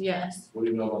bone? Yes. What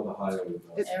do you know about the hyoid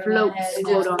bone? It Everyone floats, has-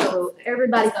 quote unquote.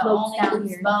 Everybody That's the floats only down loose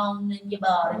here. bone in your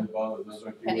body. On the bottom, those are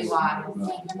the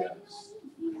Pennywise. Yes.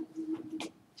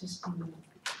 Just.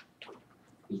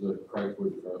 Is the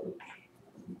cricoid cartilage.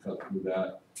 You cut through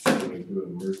that, when you do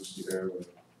an emergency airway.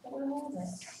 What hole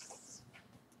is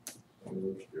that?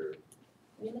 Look here.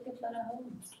 We're looking for the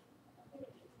holes.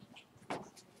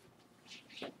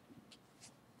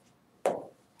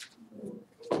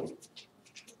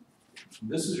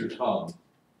 This is your tongue.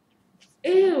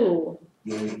 Ew.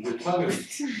 Your tongue is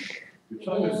huge.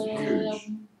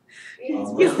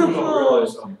 Most Yo. people don't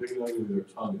realize how big and ugly their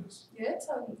tongue is, Yeah, that's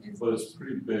how it is. but it's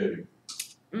pretty big.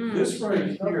 Mm. This right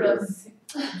here,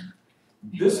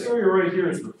 this area right here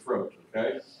is the throat,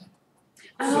 okay?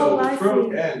 Oh, So I the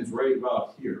throat see. ends right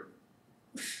about here,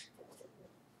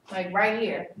 Like right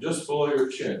here. just below your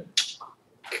chin.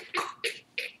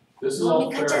 This is You want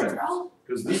all me to cut your pharynx, throat?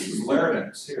 because this is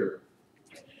larynx here,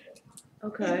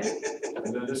 Okay.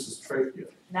 and then this is trachea.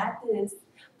 Not this,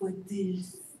 but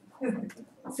this.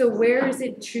 So where is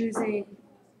it choosing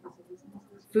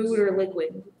food or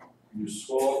liquid? You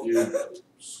swallow, you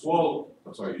swallow,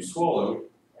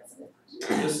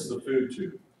 and this is the food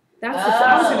tube. That's the,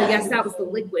 I was gonna Oh. guess that was the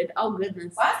liquid. Oh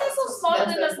goodness. Why is that so smaller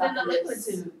than That's the liquid this.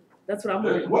 tube? That's what I'm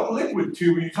wondering. What liquid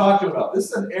tube are you talking about? This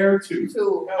is an air tube.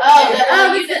 Two.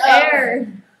 Oh, it's the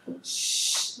air.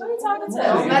 Shh. What are you talking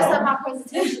Yeah. Don't to? mess up my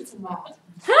presentation tomorrow.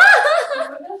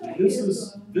 This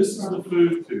is the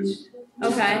food tube. This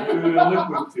Okay. is the food and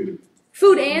liquid tube.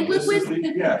 Food and This is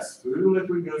liquid? yes, food and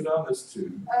liquid goes down this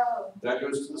tube. Oh. That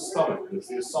goes to the stomach. That's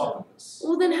the esophagus.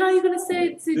 Well, then how are you gonna say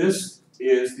it's a This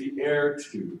is the air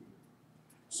tube.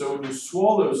 So when you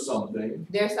swallow something,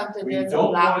 There's something we there to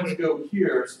don't block want it it. to go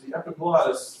here, so the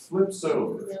epiglottis flips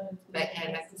over.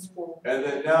 Like the spool. And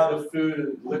then now the food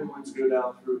and liquids go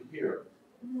down through here.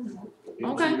 Into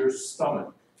Okay. your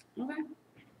stomach. Okay.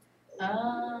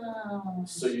 Oh.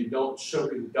 So you don't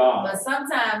choke and die. But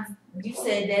sometimes you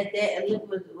said that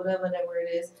liquid, whatever that word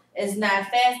is not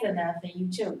fast enough and you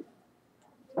choke.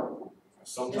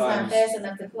 It's not Sometimes. fast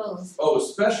enough to close. Oh,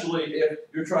 especially if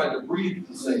you're trying to breathe at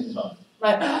the same time.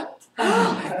 Like.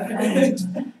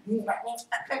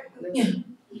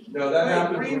 No, that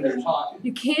happens when you're talking.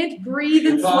 You can't breathe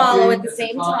You're and swallow talking, at the as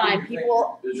same you're talking, time.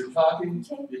 People. As you're talking,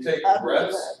 you take a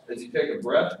breath. As you take a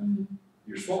breath,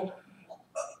 you're swallowing.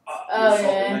 Oh,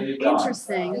 yeah. And then you die.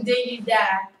 Interesting. And then you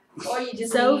die. Or you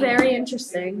just So leave. very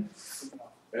interesting.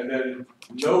 And then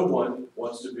no one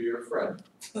wants to be your friend.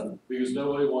 Because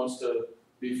nobody wants to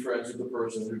be friends with the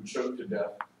person who choked to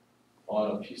death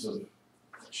on a piece of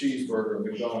cheeseburger at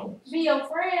McDonald's. Be your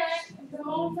friend. The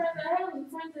only friend I have is a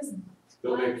friend that's.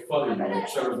 They'll make fun of you like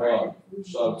Cheddar Bob.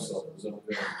 Shot himself. Is that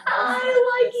okay?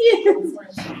 I like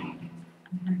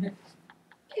it.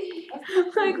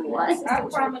 Like what? I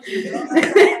promise you.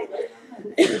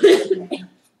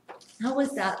 How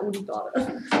was that? What you thought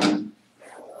of?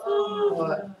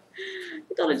 Oh.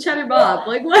 You thought of Cheddar Bob.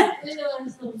 Like what?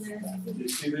 You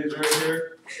see these right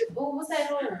here? Oh, what's that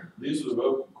hole? These are the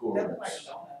vocal cords.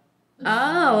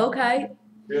 Oh, okay.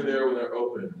 Here they are when they're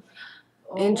open.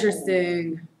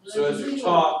 Interesting. So as you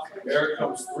talk, air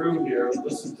comes through here.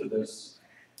 Listen to this.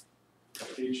 I'll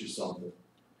teach you something.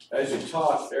 As you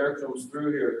talk, air comes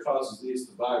through here. It causes these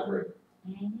to vibrate.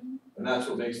 Mhm. And that's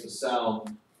what makes the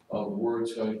sound of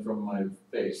words coming from my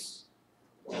face.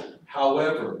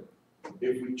 However,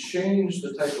 if we change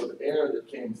the type of air that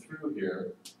came through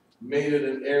here, made it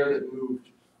an air that moved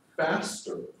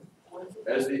faster,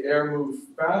 as the air moved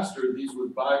faster, these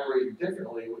would vibrate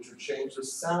differently, which would change the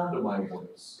sound of my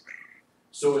voice.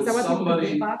 So Is if that what people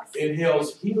somebody beatbox?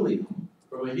 inhales helium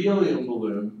from a helium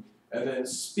balloon and then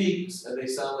speaks and they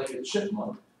sound like a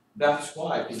chipmunk, that's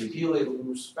why, because the helium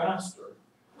moves faster,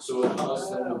 so it causes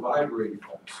them to vibrate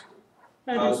faster.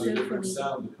 That is Causes a so different funny.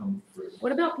 sound to come through.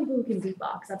 What about people who can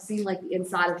beatbox? I've seen like the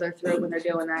inside of their throat when they're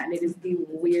doing that, and it is the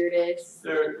weirdest.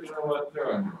 They're, you know what,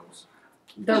 they're on drugs.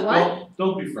 They're what?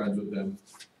 Don't be friends with them.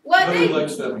 What Nobody they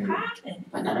likes them here.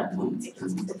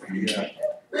 Yeah.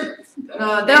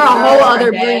 They're a whole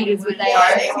other breed, is what they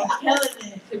are. They be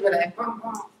killing it.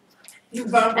 You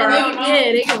bump And around.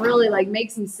 they can really like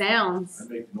make some sounds. I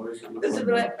make noise with This would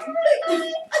be like.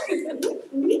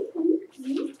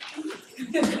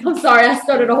 I'm sorry, I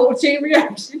started a whole chain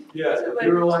reaction. Yeah,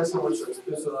 you realize how much that's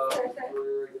pissing off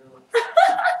Victoria right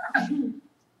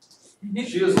now?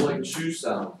 She doesn't like chew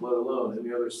sound, let alone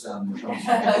any other sound that comes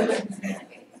from.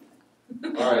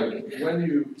 Alright, when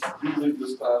you leave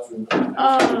this classroom,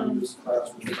 leave this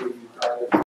classroom,